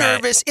super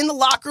nervous in the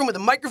locker room with a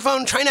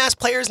microphone trying to ask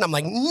players, and I'm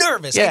like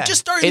nervous. I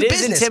just started the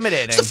business.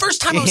 Intimidating. It's the first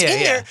time I was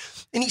in there,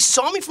 and he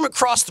saw me from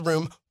across the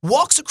room,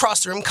 walks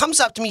across the room, comes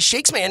up to me,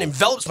 shakes my hand,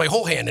 envelops my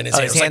whole hand in his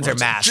hand. His hands are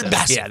massive.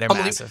 Yeah, they're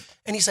massive.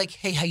 And he's like,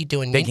 hey, how you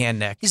doing? Big hand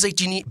Nick. He's like,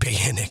 big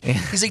hand Nick.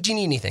 He's like, do you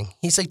need anything?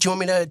 He's like, do you want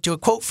me to do a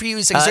quote for you?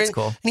 He's like, that's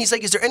cool. And he's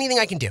like, is there anything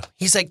I can do?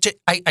 He's like,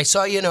 I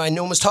saw you, I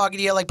no one was talking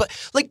to you, but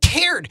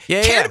cared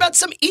about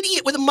some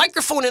idiot with a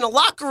microphone in a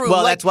locker room.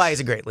 Well, that's why he's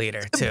a great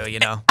leader too,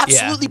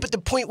 Absolutely, but the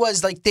point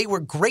was, they were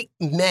great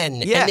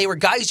men, and they were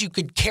guys you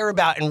could care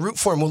about and root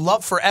for and will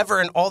love forever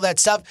and all that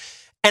stuff.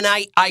 And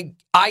I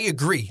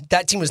agree.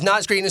 That team was not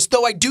as great.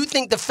 Though I do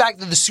think the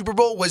fact that the Super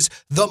Bowl was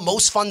the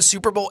most fun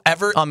Super Bowl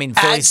ever. I mean,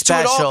 Philly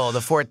special,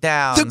 the fourth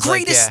down. The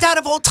greatest stat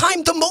of all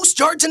time, the most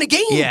yards in a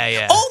game.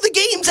 Yeah. All the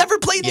games ever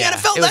played in the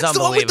NFL, that's the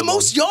one with the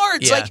most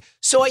yards. Yeah.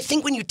 So I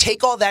think when you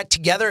take all that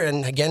together,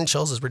 and again,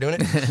 chills as we're doing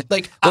it,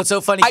 well, it's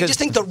so funny. I just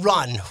think the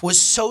run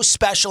was so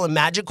special and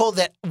magical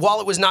that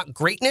while it was not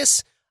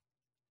greatness,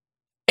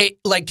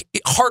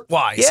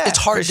 heart-wise, it's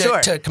hard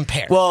to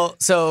compare. Well,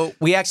 so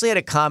we actually had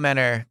a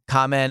commenter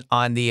comment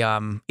on the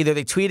either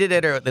they tweeted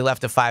it or they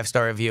left a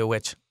 5-star review,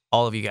 which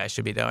all of you guys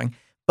should be doing.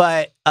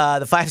 But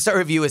the 5-star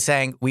review was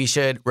saying we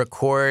should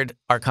record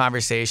our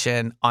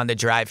conversation on the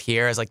drive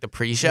here as the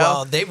pre-show.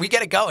 Well, we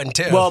get it going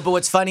too. Well, but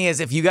what's funny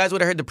is if you guys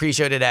would have heard the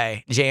pre-show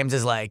today, James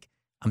is like,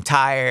 I'm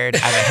tired, I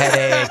have a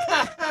headache,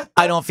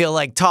 I don't feel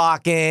like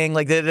talking,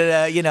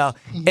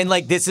 and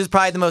this is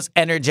probably the most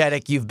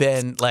energetic you've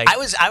been. I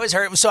was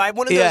hurt. So I had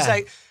one of those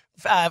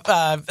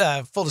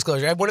full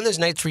disclosure, I had one of those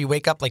nights where you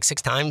wake up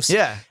 6 times.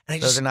 Yeah, and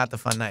those are not the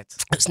fun nights.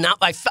 It's not.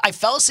 I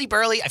fell asleep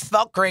early. I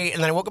felt great,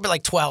 and then I woke up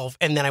at 12,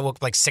 and then I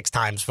woke up 6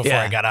 times before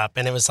I got up,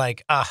 and it was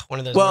one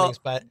of those mornings.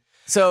 But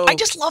so I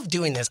just love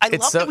doing this. I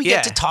love that we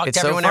get to talk to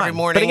everyone every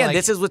morning. But again,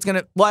 this is what's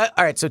gonna. Well,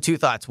 all right. So 2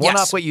 thoughts. One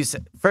off what you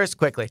said first,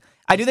 quickly.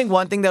 I do think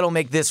one thing that'll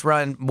make this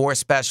run more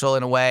special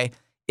in a way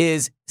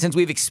is since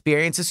we've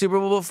experienced the Super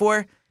Bowl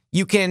before,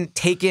 you can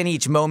take in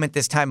each moment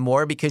this time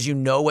more because you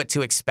know what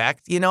to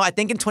expect. I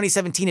think in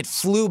 2017 it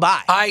flew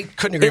by. I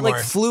couldn't agree more.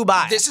 It flew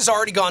by. This has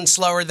already gone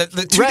slower. The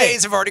 2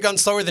 days have already gone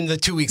slower than the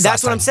 2 weeks.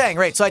 That's what I'm saying,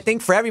 right? So I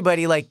think for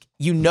everybody,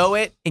 you know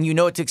it and you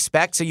know what to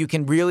expect, so you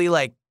can really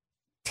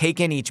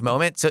take in each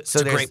moment. So there's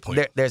a great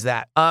point. There's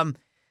that.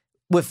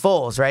 With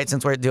Foles, right?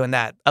 Since we're doing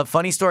that, a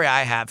funny story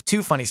I have,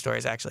 2 funny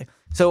stories actually.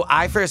 So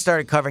I first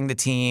started covering the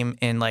team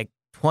in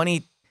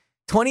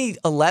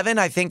 2011.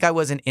 I think I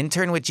was an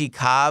intern with G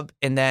Cobb,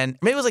 and then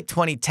maybe it was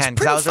 2010.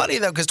 It's pretty funny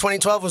though, because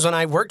 2012 was when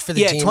I worked for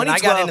the team. And I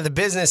got into the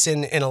business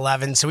in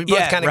 11, so we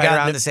both kind of got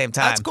around the same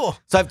time. That's cool.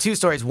 So I have 2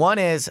 stories. One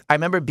is I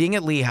remember being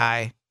at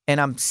Lehigh, and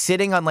I'm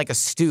sitting on a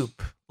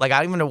stoop. I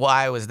don't even know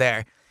why I was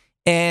there,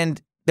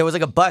 and there was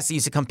a bus that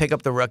used to come pick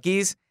up the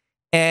rookies,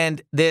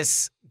 and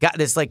this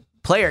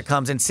player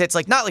comes and sits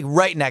not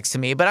right next to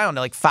me, but I don't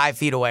know, 5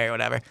 feet away or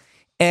whatever.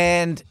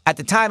 And at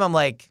the time, I'm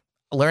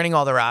learning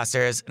all the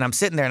rosters, and I'm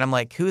sitting there, and I'm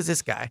like, who is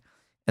this guy?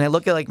 And I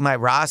look at my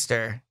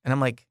roster, and I'm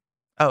like,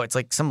 oh, it's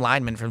some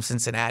lineman from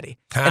Cincinnati.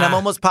 And I'm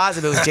almost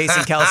positive it was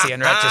Jason Kelce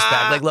in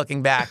retrospect,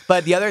 looking back.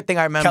 But the other thing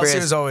I remember Kelce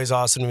was always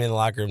awesome to me in the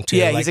locker room too.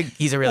 Yeah,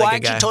 he's a really good guy. I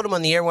actually told him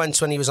on the air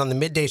once when he was on the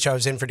midday show I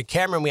was in for the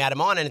camera, and we had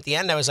him on, and at the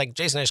end I was like,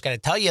 Jason, I just got to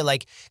tell you,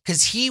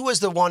 because he was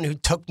the one who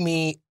took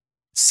me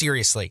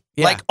seriously.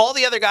 Yeah. All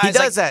the other guys. He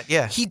does that,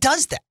 yeah. He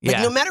does that.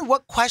 No matter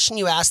what question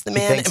you ask the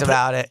man. He thinks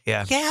about it,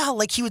 yeah. Yeah,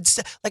 he would,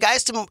 I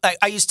asked him,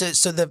 I used to,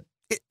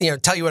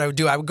 tell you what I would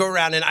do. I would go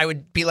around and I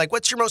would be like,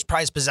 what's your most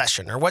prized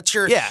possession? Or what's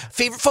your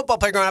favorite football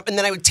player growing up? And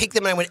then I would take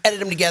them and I would edit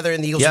them together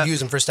and the Eagles would use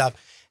them for stuff.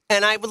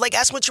 And I would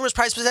ask him, what's your most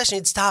prized possession?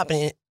 He'd stop.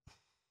 And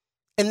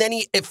then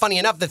funny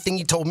enough, the thing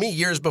he told me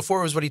years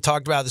before was what he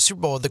talked about at the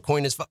Super Bowl, the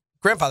coin his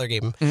grandfather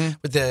gave him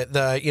with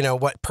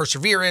the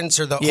perseverance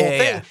or the whole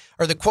thing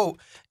or the quote.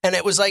 And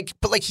it was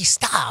he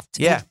stopped.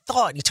 And he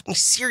thought, and he took me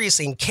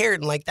seriously and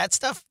cared. And that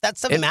stuff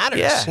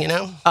matters,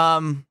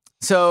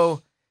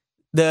 So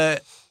the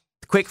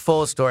quick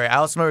Foles story, I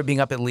also remember being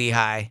up at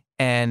Lehigh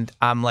and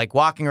I'm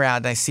walking around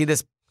and I see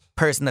this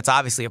person that's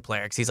obviously a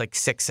player because he's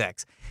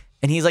 6'6".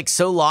 And he's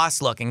so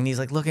lost looking. And he's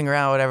looking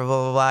around, whatever,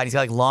 blah, blah, blah. And he's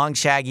got long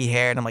shaggy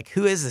hair. And I'm like,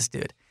 who is this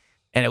dude?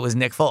 And it was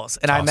Nick Foles.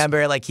 And I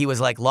remember he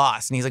was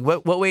lost. And he's like,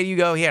 what way do you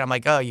go here? And I'm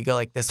like, oh, you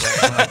go this way or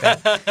something like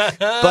that.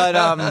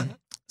 But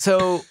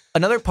so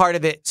another part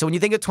of it, so when you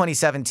think of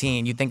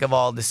 2017, you think of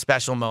all the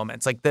special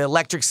moments, the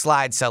electric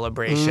slide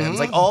celebrations,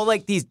 all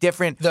these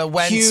different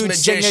Wentz huge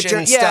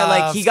signature. Stuff,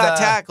 Yeah, he got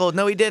tackled.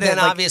 No, he didn't. Then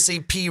obviously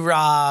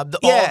P-Rob,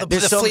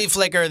 the flea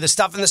flicker, the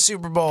stuff in the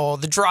Super Bowl,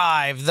 the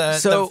drive,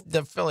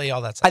 the Philly,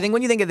 all that stuff. I think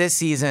when you think of this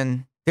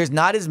season, there's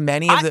not as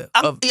many of the...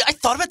 I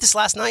thought about this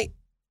last night.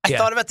 I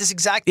thought about this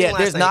exact thing last night.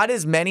 There's not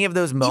as many of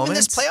those moments. Even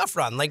this playoff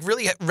run.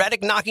 Really,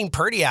 Reddick knocking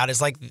Purdy out is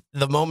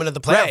the moment of the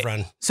playoff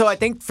run. So I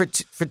think for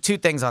 2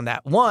 things on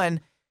that.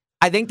 One,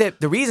 I think that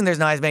the reason there's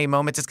not as many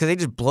moments is because they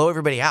just blow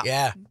everybody out.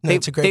 Yeah,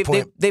 that's a great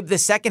point. The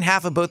second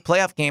half of both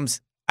playoff games,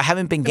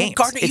 haven't been games.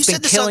 Gardner, it's you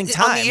been said killing this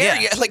time. on the air.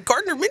 Like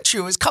Gardner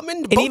Minshew has come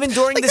in, and even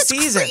during the that's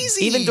season,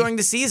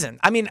 crazy.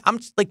 I mean, I'm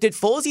like, did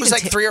Foles even? It was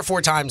like 3 or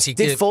 4 times he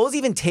did. Foles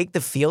even take the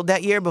field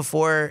that year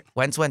before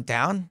Wentz went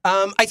down?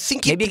 I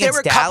think maybe there were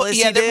a couple. Dallas.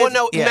 Yeah,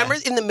 remember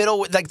in the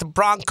middle, like the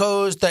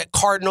Broncos, the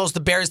Cardinals, the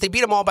Bears, they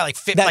beat them all by like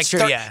 50. That's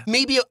like true. Yeah.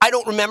 Maybe I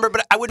don't remember,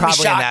 but I wouldn't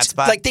Probably be in that shocked.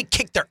 spot. Like they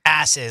kicked their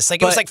asses.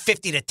 Like it was like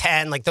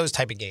 50-10, like those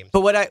type of games.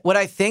 But what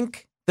I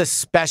think the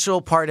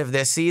special part of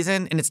this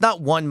season, and it's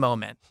not one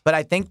moment, but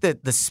I think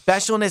that the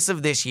specialness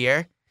of this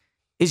year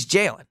is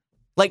Jalen.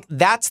 Like,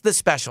 that's the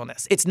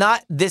specialness. It's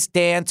not this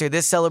dance or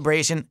this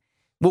celebration.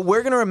 What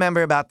we're going to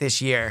remember about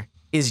this year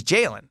is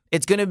Jalen.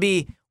 It's going to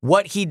be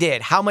what he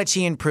did, how much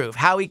he improved,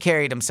 how he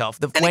carried himself,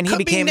 when he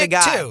became the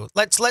guy. Too.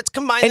 Let's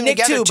combine and them Nick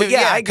together too. But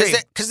yeah, I agree.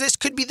 Because this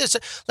could be this,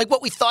 like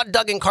what we thought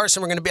Doug and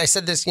Carson were going to be. I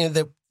said this,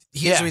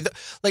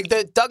 like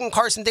the Doug and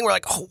Carson thing. We're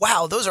like, oh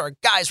wow, those are our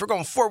guys. We're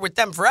going forward with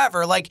them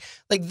forever. Like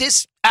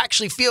this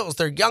actually feels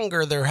they're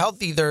younger, they're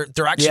healthy, they're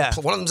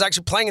actually one of them's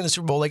actually playing in the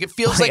Super Bowl. Like it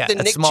feels like the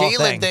Nick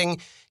Jalen thing.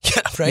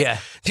 Yeah, right. Yeah.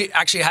 He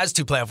actually has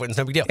 2 playoff wins.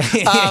 No big deal.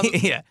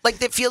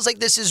 Like it feels like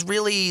this is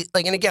really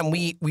like, and again,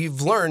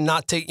 we've learned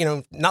not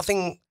to,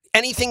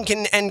 anything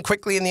can end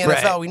quickly in the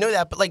NFL. Right. We know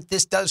that, but like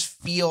this does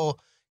feel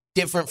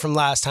different from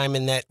last time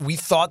in that we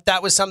thought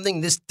that was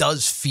something. This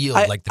does feel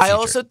like the future. I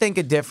also think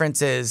a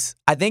difference is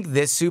I think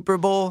this Super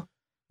Bowl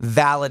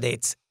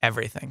validates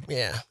everything.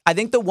 Yeah. I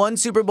think the one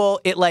Super Bowl,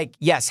 it like,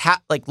 yes,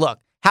 look,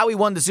 Howie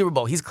won the Super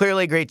Bowl. He's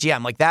clearly a great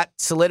GM. Like that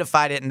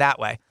solidified it in that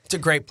way. It's a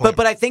great point.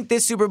 But I think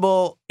this Super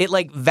Bowl, it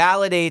like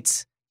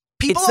validates.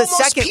 It's the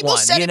second people one,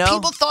 said you know?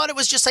 People thought it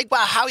was just like,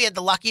 wow, Howie had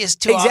the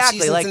luckiest 2 off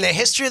seasons in the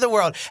history of the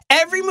world.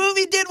 Every move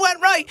he did went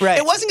right.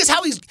 It wasn't because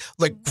Howie's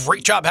like,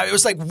 great job, Howie. It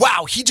was like,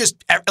 wow, he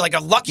just, like a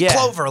lucky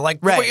clover,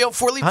 like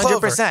 4-leaf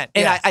clover. 100%.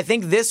 And I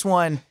think this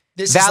one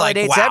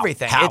validates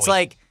everything. Howie. It's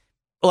like,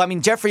 well, I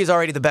mean, Jeffrey is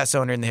already the best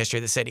owner in the history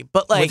of the city.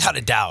 But like, without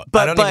a doubt.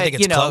 But, I don't even think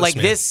it's close, like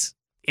man. this,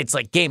 it's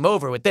like game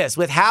over with this.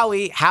 With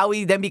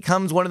Howie then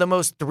becomes one of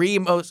the 3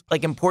 most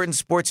like important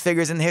sports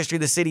figures in the history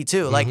of the city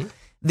too. Like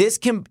this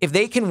if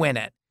they can win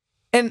it.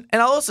 And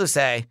I'll also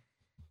say,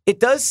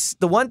 the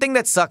one thing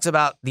that sucks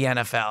about the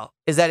NFL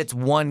is that it's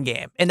one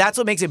game. And that's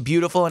what makes it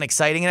beautiful and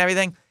exciting and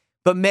everything.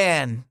 But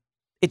man,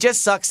 it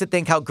just sucks to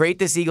think how great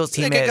this Eagles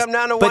team is.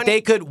 But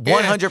they could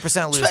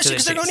 100% lose especially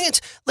to the because they're going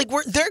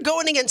against, they're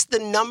going against the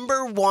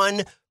number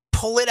 1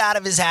 pull it out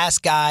of his ass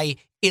guy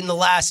in the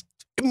last,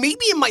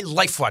 maybe in my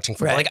life watching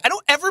football. Right. Like I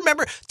don't ever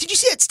remember. Did you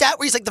see that stat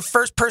where he's like the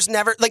first person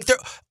ever? Like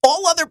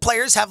all other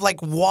players have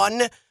like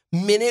 1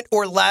 minute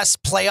or less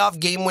playoff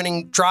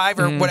game-winning drive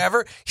or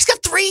whatever. He's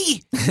got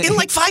 3 in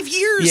like 5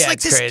 years. Yeah,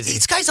 like it's crazy.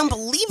 This guy's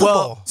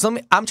unbelievable. Well,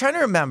 I'm trying to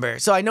remember.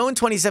 So I know in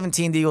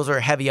 2017 the Eagles were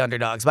heavy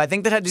underdogs, but I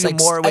think that had to do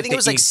more with I think it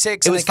was like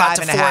 6 and it got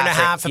to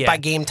 4.5 by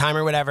game time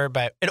or whatever,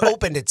 but it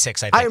opened at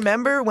 6, I think. I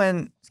remember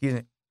when,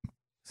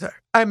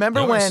 I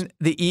remember when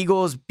the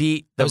Eagles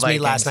beat the Vikings. That was me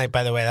last night,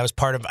 by the way. That was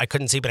part of, I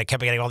couldn't see, but I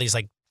kept getting all these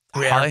like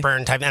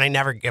heartburn type, and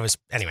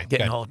anyway.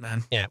 Getting old,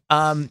 man. Yeah.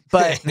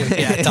 But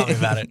yeah, tell me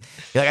about it.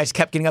 Like I just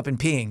kept getting up and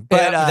peeing.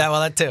 But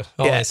that too.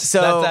 Always. Yeah,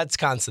 so that's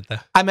constant though.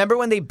 I remember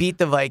when they beat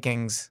the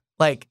Vikings,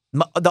 like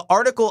the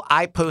article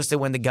I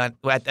posted when the gun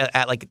at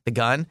the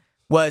gun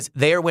was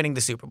they are winning the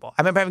Super Bowl.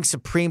 I remember having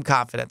supreme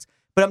confidence.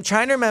 But I'm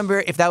trying to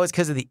remember if that was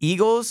because of the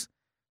Eagles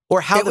or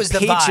how the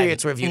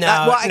Patriots were viewed.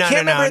 I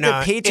can't remember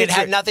the Patriots. It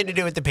had nothing to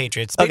do with the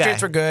Patriots. The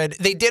Patriots were good.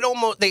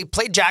 They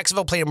played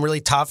Jacksonville, played them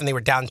really tough, and they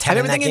were down 10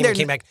 in that game and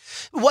came back.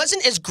 It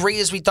wasn't as great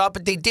as we thought,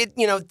 but they did,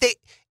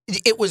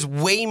 it was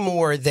way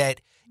more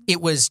that it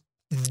was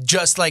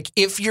just like,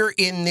 if you're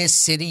in this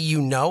city,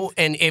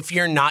 and if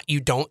you're not,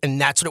 you don't.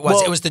 And that's what it was.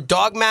 Well, it was the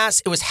dog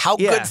mass. It was how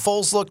good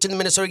Foles looked in the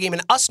Minnesota game.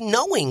 And us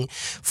knowing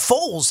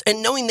Foles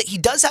and knowing that he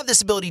does have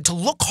this ability to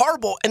look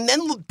horrible and then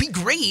be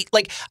great.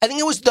 Like, I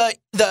think it was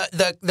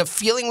the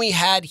feeling we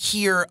had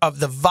here of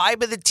the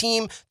vibe of the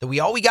team, that we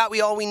all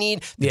we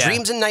need, the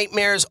dreams and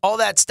nightmares, all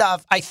that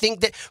stuff. I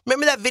think that,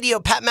 remember that video,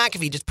 Pat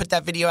McAfee just put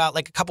that video out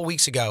like a couple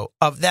weeks ago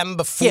of them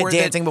before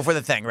dancing before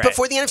the thing, right?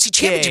 Before the NFC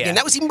Championship game.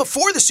 That was even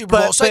before the Super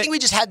Bowl. So I think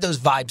we just had those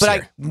vibes.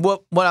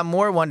 But what I'm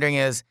more wondering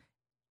is,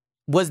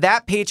 was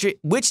that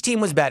which team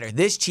was better,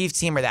 this Chiefs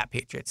team or that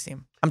Patriots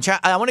team?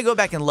 I want to go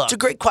back and look. It's a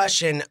great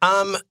question.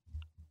 I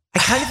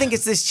kind of think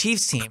it's this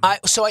Chiefs team.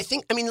 So I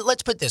think,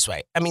 let's put it this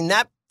way.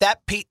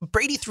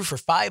 Brady threw for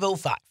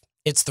 505.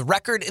 It's the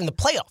record in the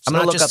playoffs. I'm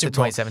going to look up the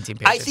 2017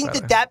 Patriots. I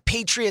think that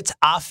Patriots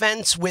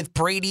offense with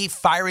Brady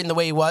firing the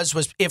way he was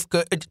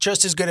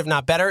just as good, if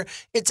not better.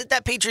 It's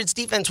that Patriots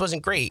defense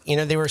wasn't great.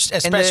 They were,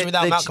 especially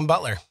without Malcolm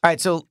Butler. All right,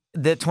 so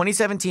the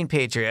 2017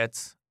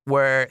 Patriots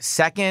were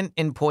second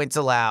in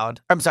points,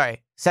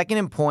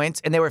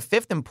 and they were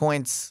 5th in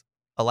points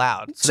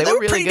allowed. So they were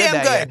really pretty good damn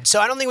that good. year. So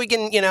I don't think we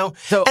can,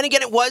 and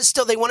again, it was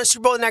still, they won a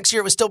Super Bowl the next year.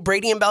 It was still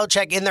Brady and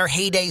Belichick in their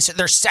heyday, so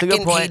their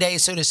second heyday,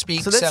 so to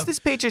speak. So this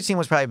Patriots team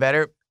was probably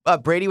better.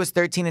 Brady was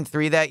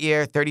 13-3 that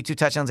year, 32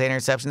 touchdowns, 8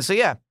 interceptions. So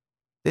yeah,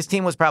 this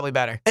team was probably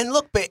better. And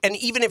look, but and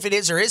even if it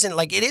is or isn't,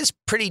 like it is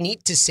pretty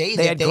neat to say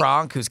they that had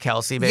Gronk, who's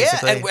Kelsey,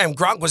 basically. Yeah, and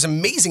Gronk was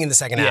amazing in the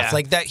second half.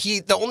 Like that,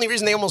 the only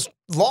reason they almost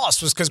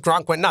lost was because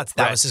Gronk went nuts.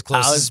 That was his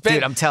closest as been.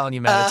 Dude, I'm telling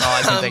you, man, that's all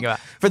I can think about.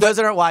 For those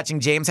that aren't watching,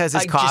 James has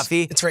his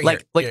coffee. It's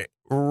right here.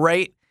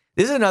 Right.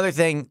 This is another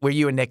thing where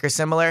you and Nick are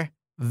similar.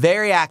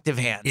 Very active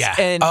hands. Yeah.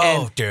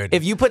 And dude.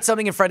 If you put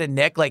something in front of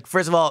Nick, like,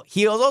 first of all,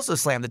 he was also a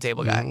slam the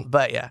table guy.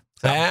 But yeah.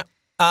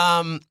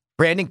 So.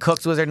 Brandon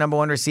Cooks was their number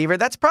one receiver.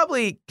 That's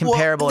probably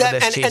comparable to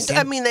this Chiefs team.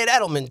 I mean, they had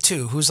Edelman,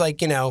 too, who's like,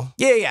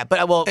 Yeah.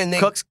 But,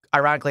 Cooks,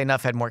 ironically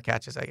enough, had more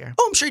catches that year.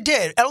 Oh, I'm sure he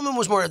did. Edelman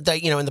was more, in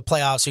the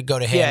playoffs, you'd go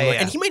to him. Yeah.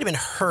 And he might have been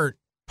hurt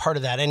part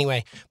of that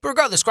anyway. But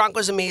regardless, Gronk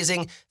was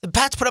amazing. The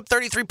Pats put up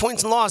 33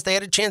 points and lost. They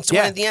had a chance to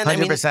win at the end.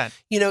 100%. I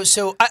mean,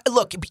 so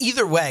look,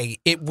 either way,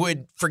 it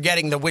would,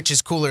 forgetting the which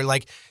is cooler,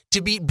 like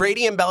to beat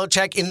Brady and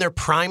Belichick in their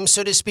prime,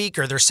 so to speak,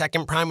 or their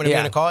second prime, whatever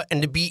you're going to call it,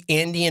 and to beat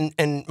Andy and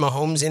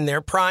Mahomes in their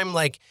prime,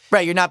 like...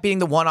 Right, you're not beating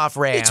the one-off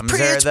Rams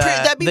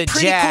that'd be the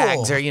pretty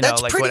Jags cool. or,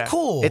 that's like pretty whatever.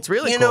 Cool. It's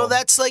really cool.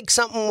 That's like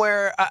something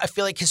where I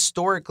feel like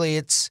historically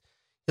it's...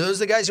 Those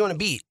are the guys you want to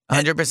beat.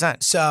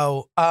 100%.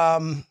 So,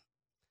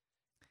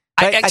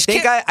 I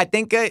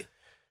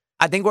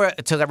think we're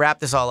to wrap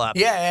this all up.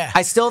 Yeah.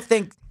 I still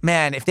think,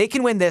 man, if they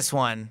can win this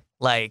one,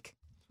 like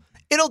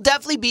it'll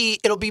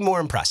be more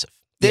impressive.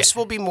 This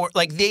will be more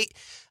like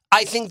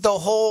I think the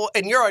whole,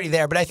 and you're already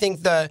there, but I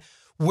think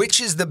which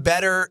is the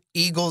better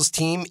Eagles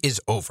team is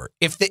over.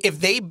 If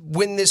they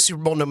win this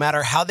Super Bowl, no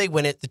matter how they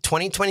win it, the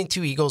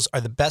 2022 Eagles are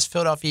the best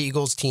Philadelphia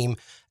Eagles team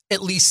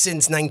at least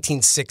since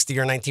 1960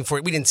 or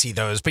 1940. We didn't see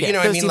those, but you know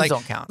what I mean. Those teams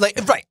don't count.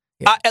 Right.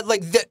 Yeah.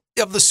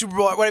 Of the Super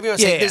Bowl, whatever you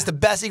want to say, it's the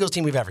best Eagles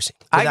team we've ever seen.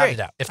 Without a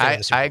doubt.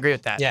 I agree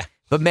with that. Yeah.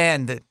 But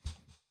man, the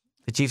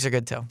Chiefs are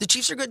good too. The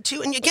Chiefs are good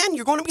too. And again,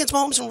 you're going up against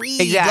Mahomes and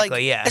Reed.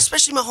 Exactly, yeah.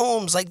 Especially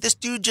Mahomes. Like this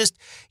dude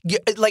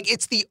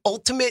it's the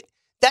ultimate.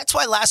 That's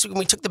why last week when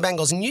we took the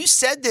Bengals, and you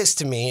said this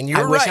to me, and you're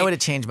right. I wish I would have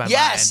changed my mind.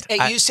 Yes.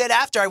 You said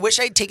after, I wish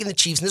I had taken the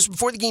Chiefs, and this was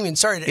before the game even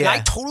started. And I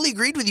totally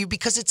agreed with you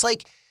because it's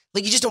like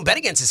you just don't bet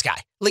against this guy.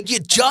 Like you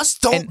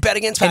just don't bet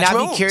against Patrick Mahomes.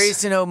 And I'd be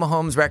curious to know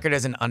Mahomes' record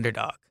as an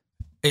underdog.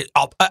 I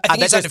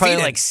think he's undefeated. Probably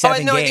like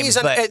 7 games.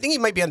 I think he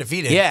might be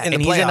undefeated. Yeah, in the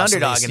and playoffs, he's an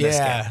underdog in this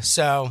game.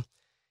 So,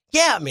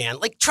 yeah, man.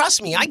 Like,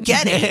 trust me, I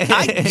get it.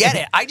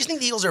 I just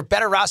think the Eagles are a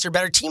better roster,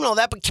 better team, and all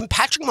that. But can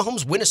Patrick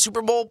Mahomes win a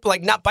Super Bowl,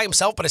 like not by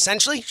himself, but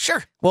essentially?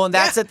 Sure. Well, and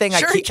that's the thing.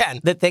 He can.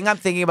 The thing I'm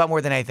thinking about more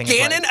than anything.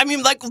 Gannon. I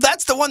mean, like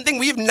that's the one thing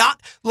we have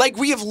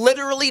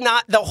literally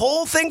not. The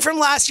whole thing from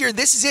last year.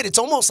 This is it. It's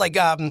almost like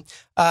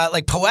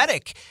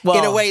poetic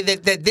in a way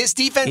that this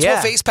defense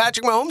will face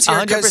Patrick Mahomes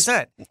here.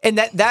 100%. And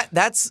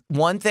that's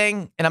one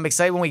thing. And I'm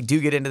excited when we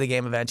do get into the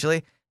game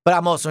eventually. But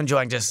I'm also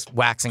enjoying just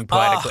waxing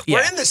poetically.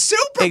 We're in the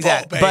Super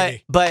Bowl,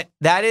 baby. But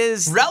that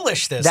is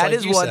relish this. That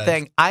is one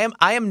thing. I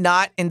am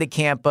not in the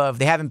camp of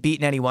they haven't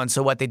beaten anyone,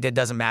 so what they did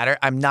doesn't matter.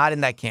 I'm not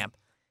in that camp.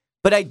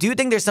 But I do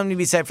think there's something to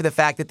be said for the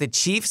fact that the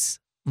Chiefs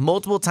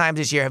multiple times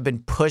this year have been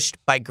pushed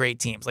by great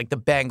teams like the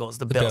Bengals,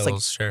 the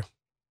Bills. Sure.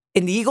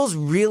 And the Eagles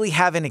really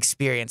haven't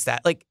experienced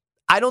that. Like,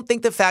 I don't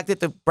think the fact that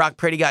Brock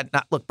Purdy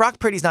Brock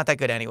Purdy's not that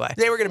good anyway.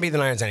 They were going to beat the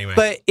Niners anyway.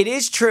 But it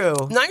is true.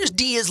 Niners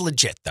D is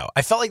legit, though.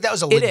 I felt like that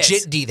was a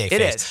legit D they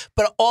faced. It is.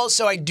 But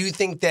also, I do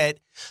think that,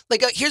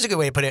 here's a good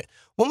way to put it.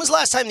 When was the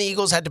last time the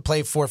Eagles had to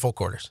play 4 full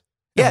quarters?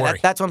 Yeah,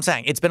 that's what I'm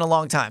saying. It's been a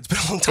long time.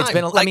 It's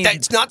been a long time.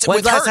 It's not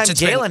with last time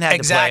Jalen had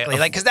exactly. to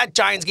play. Because that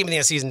Giants game in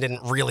the season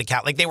didn't really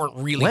count. Like, they weren't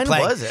really when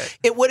playing. When was it?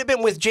 It would have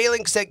been with Jalen,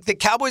 because the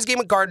Cowboys game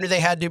with Gardner, they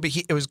had to, but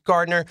it was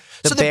Gardner.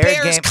 So the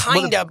Bears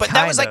kind of, but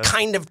that was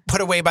kind of put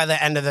away by the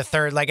end of the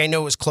third. Like, I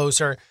know it was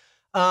closer.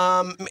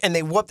 And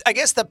they whooped, I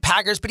guess, the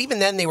Packers, but even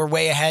then they were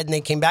way ahead and they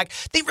came back.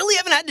 They really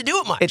haven't had to do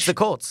it much. It's the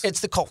Colts.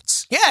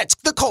 Yeah, it's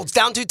the Colts.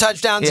 Down 2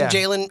 touchdowns and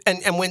Jalen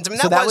and wins them.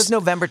 So that was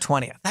November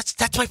 20th. That's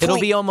my point. It'll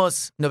be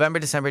almost November,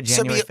 December,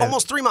 January. So it'll be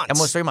almost 3 months.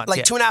 Almost 3 months.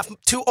 Like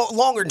 2.5,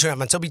 longer than 2.5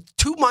 months. It'll be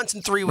 2 months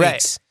and 3 weeks.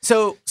 Right.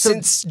 So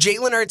since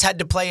Jalen Hurts had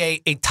to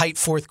play a tight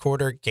fourth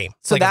quarter game.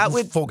 So that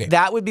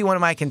would be one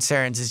of my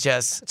concerns. Is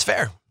just it's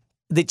fair.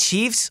 The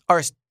Chiefs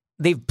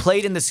they've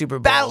played in the Super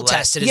Bowl. Battle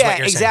tested. Is what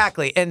you're saying.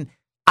 Exactly. And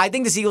I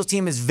think this Eagles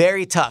team is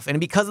very tough. And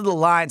because of the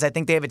lines, I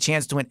think they have a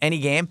chance to win any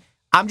game.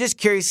 I'm just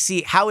curious to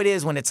see how it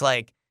is when it's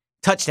like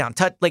touchdown,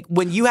 like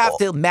when you have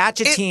to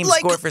match a team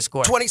score for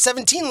score.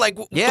 2017,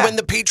 when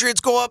the Patriots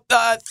go up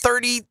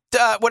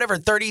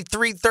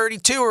 33,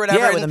 32 or whatever.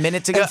 Yeah, with a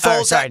minute to go.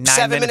 9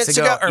 minutes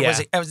to go. Or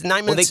was it 9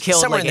 minutes? Well, they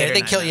killed somewhere like in there. They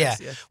kill, yeah.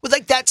 With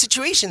that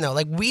situation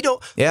though, we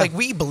don't,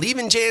 we believe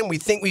in Jay and we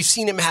think we've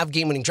seen him have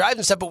game-winning drives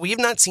and stuff, but we have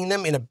not seen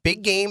them in a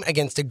big game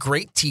against a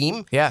great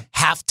team. Yeah.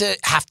 Have to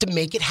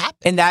make it happen.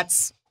 And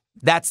that's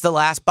the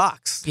last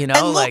box, you know?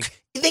 And look,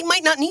 they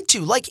might not need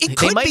to. It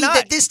could be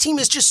that this team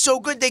is just so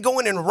good they go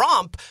in and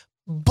romp.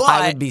 But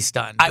I would be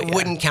stunned. I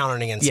wouldn't count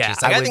on against the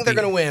Chiefs. I think they're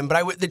going to win,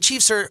 but the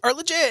Chiefs are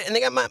legit, and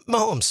they got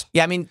Mahomes.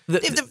 Yeah, I mean,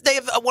 they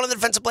have one of the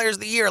defensive players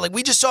of the year.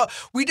 We just saw,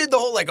 we did the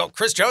whole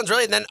Chris Jones,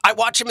 really, and then I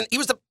watched him, and he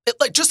was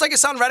just like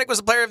Hassan Reddick was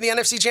the player of the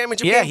NFC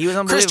Championship game. He was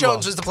unbelievable. Chris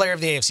Jones was the player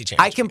of the AFC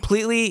Championship. I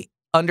completely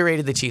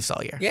underrated the Chiefs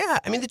all year. Yeah,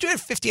 I mean, the dude had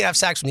 15.5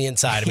 sacks from the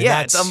inside. I mean,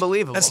 yeah, it's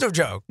unbelievable. That's no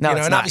joke. No,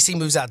 and obviously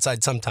moves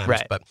outside sometimes.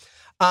 Right. But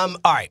all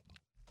right.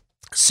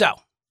 So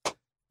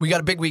we got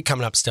a big week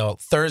coming up still.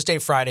 Thursday,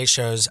 Friday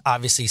shows,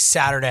 obviously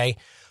Saturday.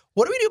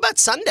 What do we do about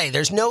Sunday?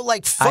 There's no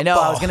football. I know.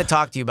 I was going to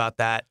talk to you about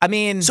that. I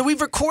mean, so we've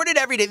recorded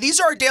every day.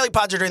 These are our daily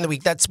pods during the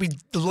week. We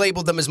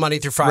labeled them as Monday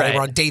through Friday. Right.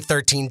 We're on day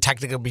 13.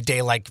 Technically, it'll be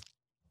day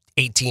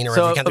 18 or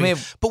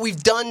whatever. But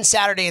we've done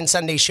Saturday and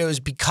Sunday shows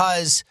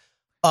because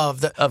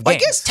of the. I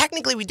guess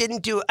technically we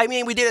didn't do. I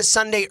mean, we did a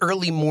Sunday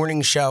early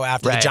morning show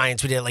after the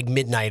Giants. We did it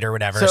midnight or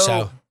whatever.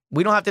 So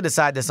we don't have to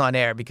decide this on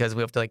air because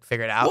we have to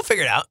figure it out. We'll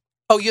figure it out.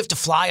 Oh, you have to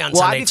fly on Sunday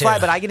Well, I'd fly,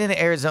 but I get into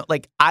Arizona.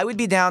 I would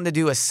be down to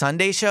do a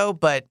Sunday show,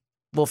 but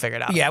we'll figure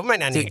it out. Yeah, we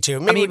might not need to.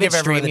 Maybe we'll give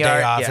everyone the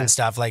day off and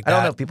stuff like that. I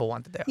don't know if people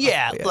want the day off.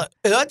 Yeah, look,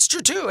 that's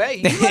true too. Hey,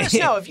 you let us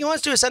know if you want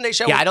us to do a Sunday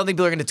show. Yeah, I don't think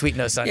people are going to tweet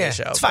no Sunday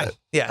show. It's fine.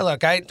 Yeah,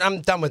 look,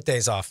 I'm done with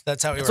days off.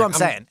 That's how we work. That's what I'm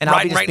saying. And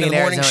I'll be right in the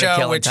morning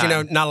show, which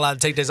time. not allowed to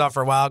take days off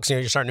for a while because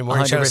you're starting a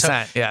morning 100%, show.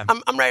 So yeah,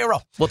 I'm ready to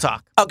roll. We'll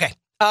talk. Okay.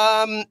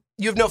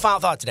 You have no final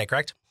thought today,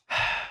 correct?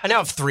 I now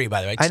have 3,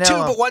 by the way. It's 2,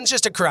 but one's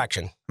just a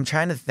correction. I'm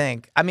trying to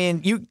think. I mean,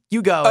 you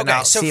go. Okay, and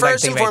I'll so see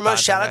first if I and can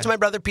foremost, shout out to my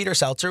brother Peter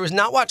Seltzer, who's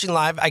not watching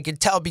live. I could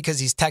tell because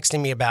he's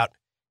texting me about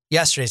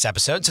yesterday's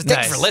episode. So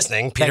thank you for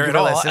listening, Peter. Thank you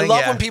for listening, I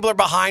love when people are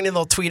behind and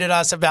they'll tweet at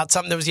us about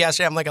something that was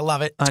yesterday. I'm like, I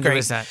love it. It's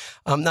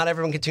 100%. great. Not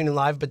everyone can tune in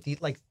live, but the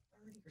 30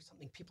 or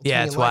something people tune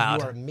in it's live.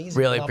 wild. You are amazing.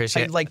 Really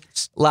appreciate it. A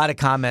lot of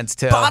comments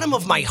too. Bottom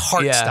of my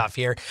heart stuff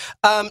here.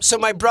 So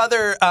my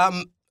brother.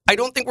 I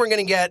don't think we're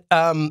going to get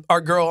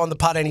our girl on the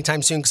pod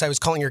anytime soon because I was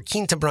calling her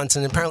Quinta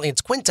Brunson. And apparently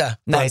it's Quinta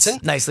Brunson.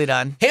 Nicely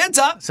done. Hands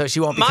up. So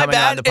she won't be coming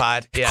on the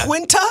pod. Yeah.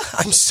 Quinta,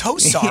 I'm so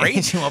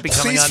sorry. She won't be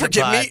coming Please on the pod.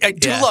 Please forgive me. I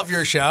do love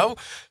your show.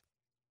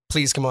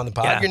 Please come on the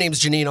pod. Yeah. Your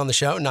name's Janine on the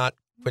show, not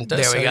Quinta.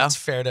 There we go. It's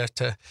fair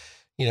to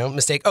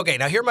mistake. Okay,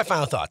 now here are my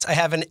final thoughts. I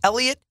have an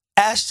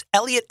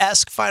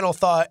Elliot-esque final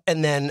thought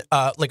and then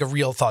a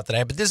real thought that I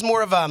have. But this is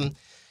more of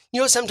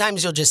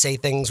sometimes you'll just say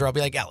things where I'll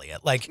be like, Elliot,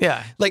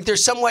 they're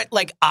somewhat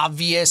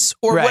obvious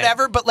or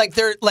whatever, but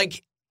they're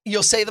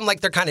you'll say them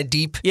like they're kind of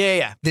deep.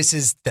 Yeah. This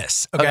is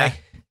this. Okay.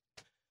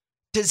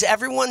 Does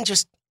everyone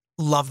just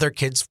love their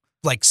kids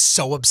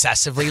so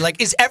obsessively?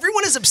 Is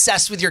everyone as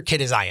obsessed with your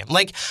kid as I am?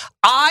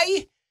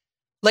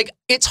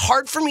 It's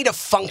hard for me to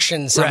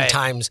function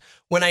sometimes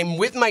when I'm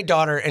with my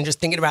daughter and just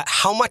thinking about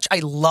how much I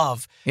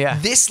love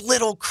this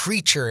little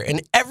creature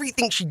and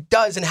everything she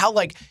does and how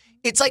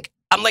it's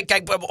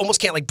I almost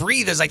can't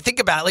breathe as I think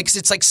about it. 'Cause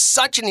it's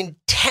such an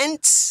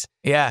intense,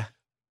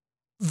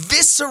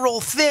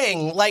 visceral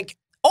thing.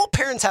 All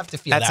parents have to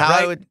feel that's that,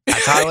 how right?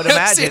 That's how I would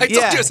imagine. See, I told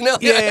you it's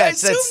not. I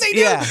assume they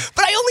do,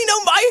 but I only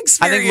know my experience.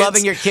 I think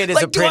loving your kid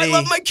is a pretty do I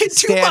love my kid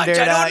too much? I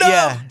don't know.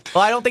 Yeah.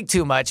 Well, I don't think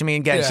too much. I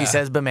mean, again, she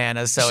says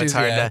bananas, so it's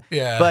hard to.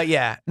 Yeah. But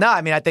no, I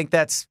mean, I think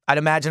I'd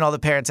imagine all the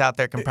parents out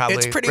there can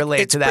probably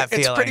relate to that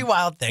feeling. It's a pretty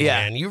wild thing,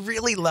 man. You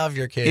really love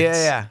your kids.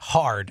 Yeah.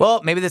 Hard.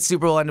 Well, maybe the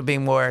Super Bowl will end up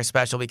being more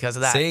special because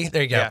of that. See,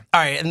 there you go. Yeah. All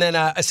right, and then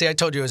I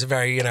told you it was a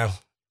very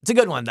It's a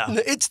good one, though.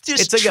 It's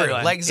just a true. good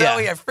one.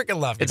 Zoe, I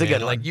freaking love you. It's a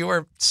good one. You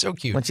are so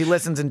cute. When she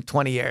listens in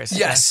 20 years.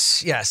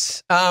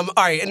 Yes. All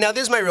right, and now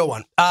this is my real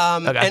one.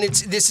 And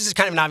this is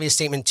kind of an obvious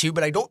statement too,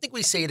 but I don't think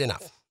we say it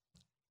enough.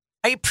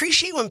 I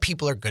appreciate when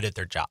people are good at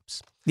their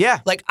jobs. Yeah.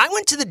 I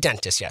went to the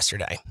dentist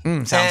yesterday.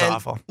 Sounds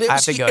awful. I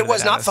have to go to It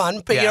was the not dentist.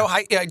 fun,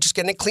 but just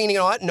getting it cleaning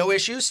and all that, no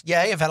issues.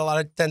 Yay, I've had a lot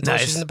of dental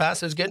issues in the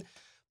past. It was good.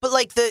 But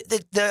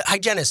the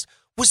hygienist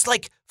was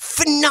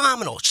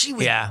phenomenal. She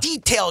was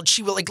detailed.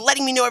 She was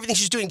letting me know everything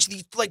she was doing.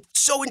 She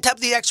so in depth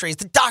with the x-rays.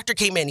 The doctor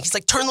came in. He's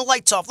turn the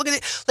lights off. Look at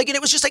it. And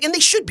it was just and they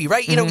should be,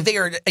 right? You know,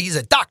 he's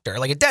a doctor,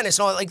 a dentist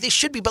and all that. They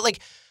should be. But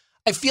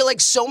I feel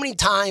so many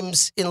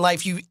times in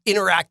life you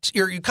interact,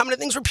 you come into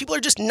things where people are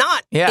just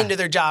not into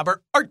their job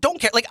or don't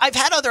care. I've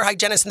had other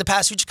hygienists in the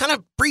past who just kind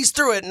of breeze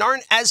through it and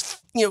aren't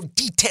as,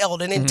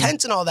 detailed and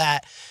intense and all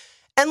that.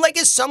 And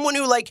as someone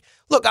who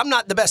look, I'm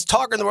not the best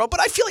talker in the world, but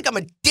I feel I'm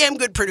a damn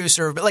good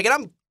producer. But and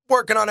I'm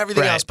working on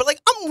everything else. But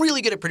I'm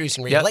really good at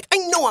producing radio. I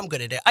know I'm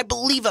good at it. I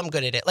believe I'm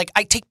good at it.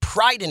 I take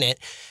pride in it.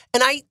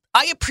 And I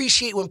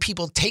appreciate when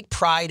people take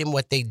pride in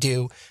what they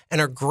do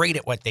and are great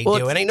at what they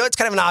do. And I know it's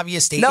kind of an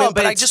obvious statement,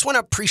 but I just want to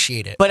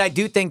appreciate it. But I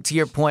do think to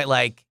your point,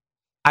 I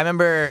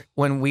remember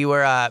when we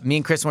were, me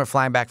and Kristen were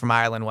flying back from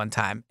Ireland one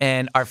time,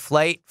 and our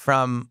flight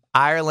from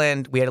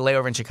Ireland, we had a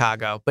layover in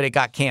Chicago, but it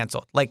got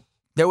canceled.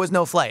 There was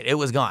no flight. It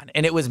was gone.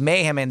 And it was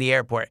mayhem in the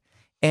airport.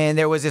 And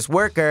there was this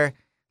worker,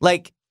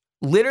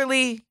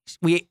 literally,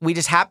 we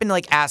just happened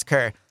to ask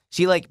her.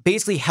 She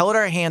basically held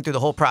our hand through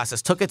the whole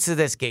process, took us to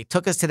this gate,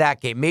 took us to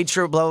that gate, made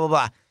sure blah, blah,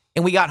 blah.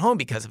 And we got home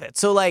because of it.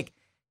 So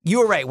you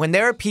were right. When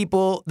there are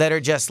people that are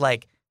just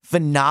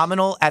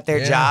phenomenal at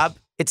their job,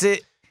 it's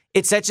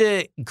such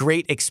a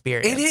great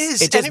experience. It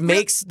is. It just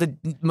makes the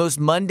most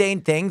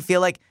mundane thing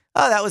feel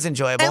oh, that was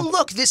enjoyable. And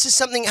look, this is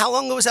something, how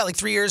long ago was that?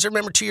 3 years? I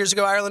remember 2 years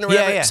ago, Ireland or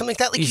whatever? Yeah. Something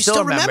like that. You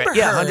still remember her.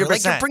 Yeah,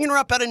 100%. You're bringing her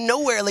up out of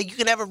nowhere. You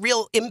can have a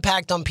real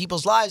impact on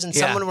people's lives and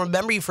someone will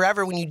remember you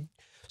forever when you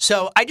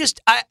So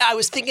I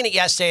was thinking it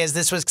yesterday as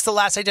this was, because the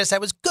last I just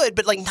had was good,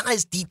 but like not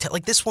as detailed.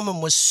 Like this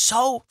woman was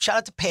so, shout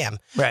out to Pam.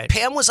 Right.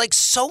 Pam was like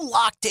so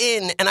locked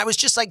in. And I was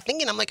just like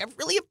thinking, I'm like, I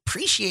really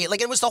appreciate,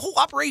 like it was the whole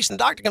operation. The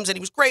doctor comes in,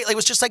 he was great. Like it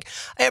was just like,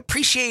 I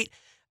appreciate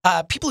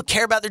people who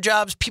care about their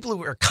jobs, people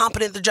who are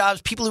competent at their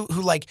jobs, people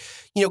who like,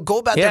 you know, go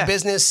about their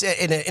business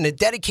in a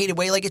dedicated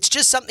way. Like it's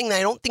just something that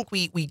I don't think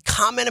we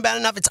comment about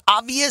enough. It's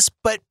obvious,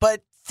 but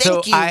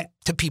thank you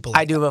to people.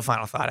 I do have a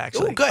final thought,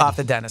 actually, off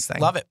the dentist thing.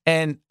 Love it.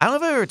 And I don't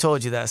know if I ever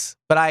told you this,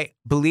 but I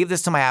believe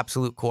this to my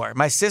absolute core.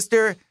 My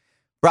sister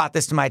brought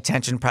this to my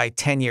attention probably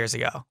 10 years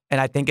ago,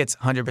 and I think it's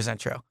 100%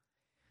 true.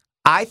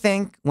 I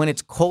think when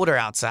it's colder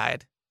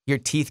outside, your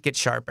teeth get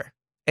sharper.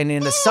 And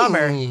in the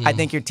summer, I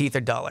think your teeth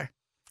are duller.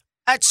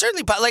 That's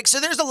certainly, like, so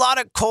there's a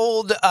lot of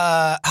cold,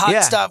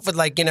 hot stuff with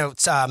like, you know,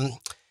 it's,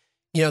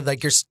 you know,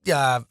 like your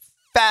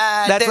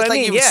fat. That's what I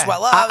mean. You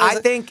swell up. I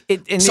think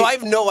it. So I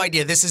have no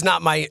idea. This is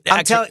not my.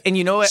 I'm telling, and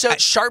you know what? So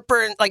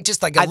sharper and like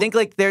just like. I think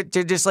like they're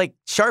just like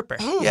sharper.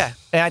 Yeah,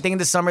 and I think in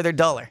the summer they're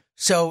duller.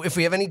 So if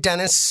we have any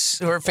dentists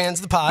who are fans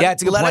of the pod,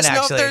 it's a good let point, us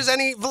know actually. if there's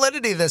any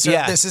validity to this. Or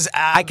if this is.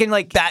 I can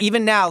like that.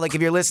 Even now, like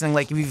if you're listening,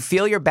 like if you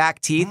feel your back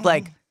teeth,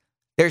 like.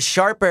 They're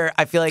sharper,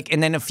 I feel like,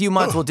 and then a few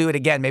months we'll do it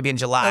again, maybe in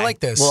July. I like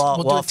this.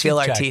 We'll feel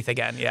our teeth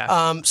again,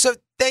 So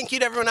thank you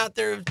to everyone out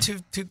there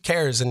who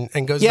cares and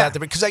goes about there,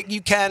 because like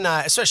you can,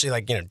 especially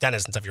like, you know,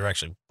 dentists and stuff, you're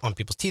actually on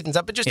people's teeth and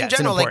stuff, but just in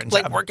general,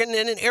 like working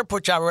in an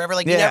airport job or whatever,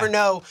 like you never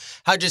know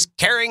how just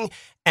caring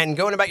and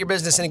going about your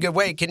business in a good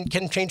way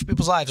can change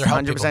people's lives or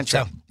help 100% people. true. So,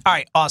 all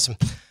right, awesome.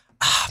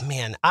 Ah,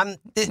 man, I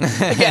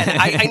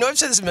know I've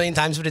said this a million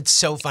times, but it's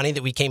so funny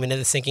that we came into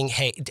this thinking,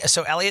 hey,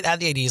 so Elliot had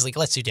the idea, he's like,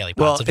 let's do Daily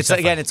Pods.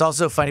 Well, it's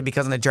also funny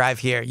because on the drive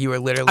here, you were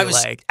literally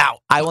like, out.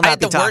 I will not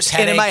be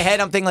talking. And in my head,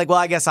 I'm thinking like, well,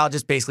 I guess I'll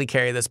just basically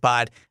carry this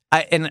pod.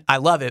 And I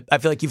love it. I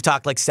feel like you've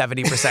talked like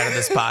 70% of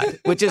this pod,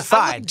 which is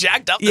fine. I'm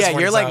jacked up this morning,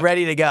 you're like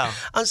ready to go.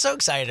 I'm so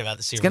excited about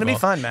the Super Bowl. It's going to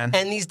be fun, man.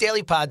 And these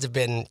Daily Pods have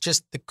been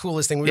just the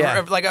coolest thing.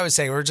 Like I was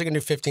saying, we're just going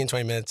to do 15,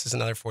 20 minutes. It's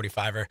another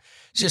 45er.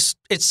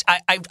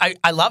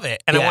 I love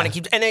it. And I want to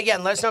keep, and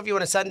again, let us know if you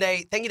want a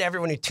Sunday. Thank you to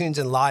everyone who tunes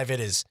in live. It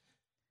is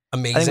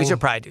amazing. I think we should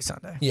probably do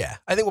Sunday. Yeah,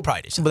 I think we'll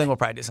probably do Sunday. I think we'll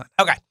probably do Sunday.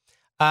 Okay.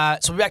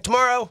 So we'll be back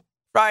tomorrow,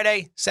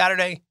 Friday,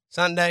 Saturday,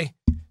 Sunday.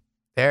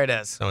 There it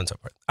is. So on and so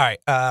forth. All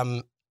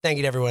right. Thank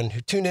you to everyone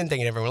who tuned in. Thank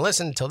you to everyone who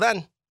listened. Until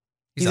then,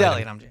 he's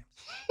Elliot. I'm James.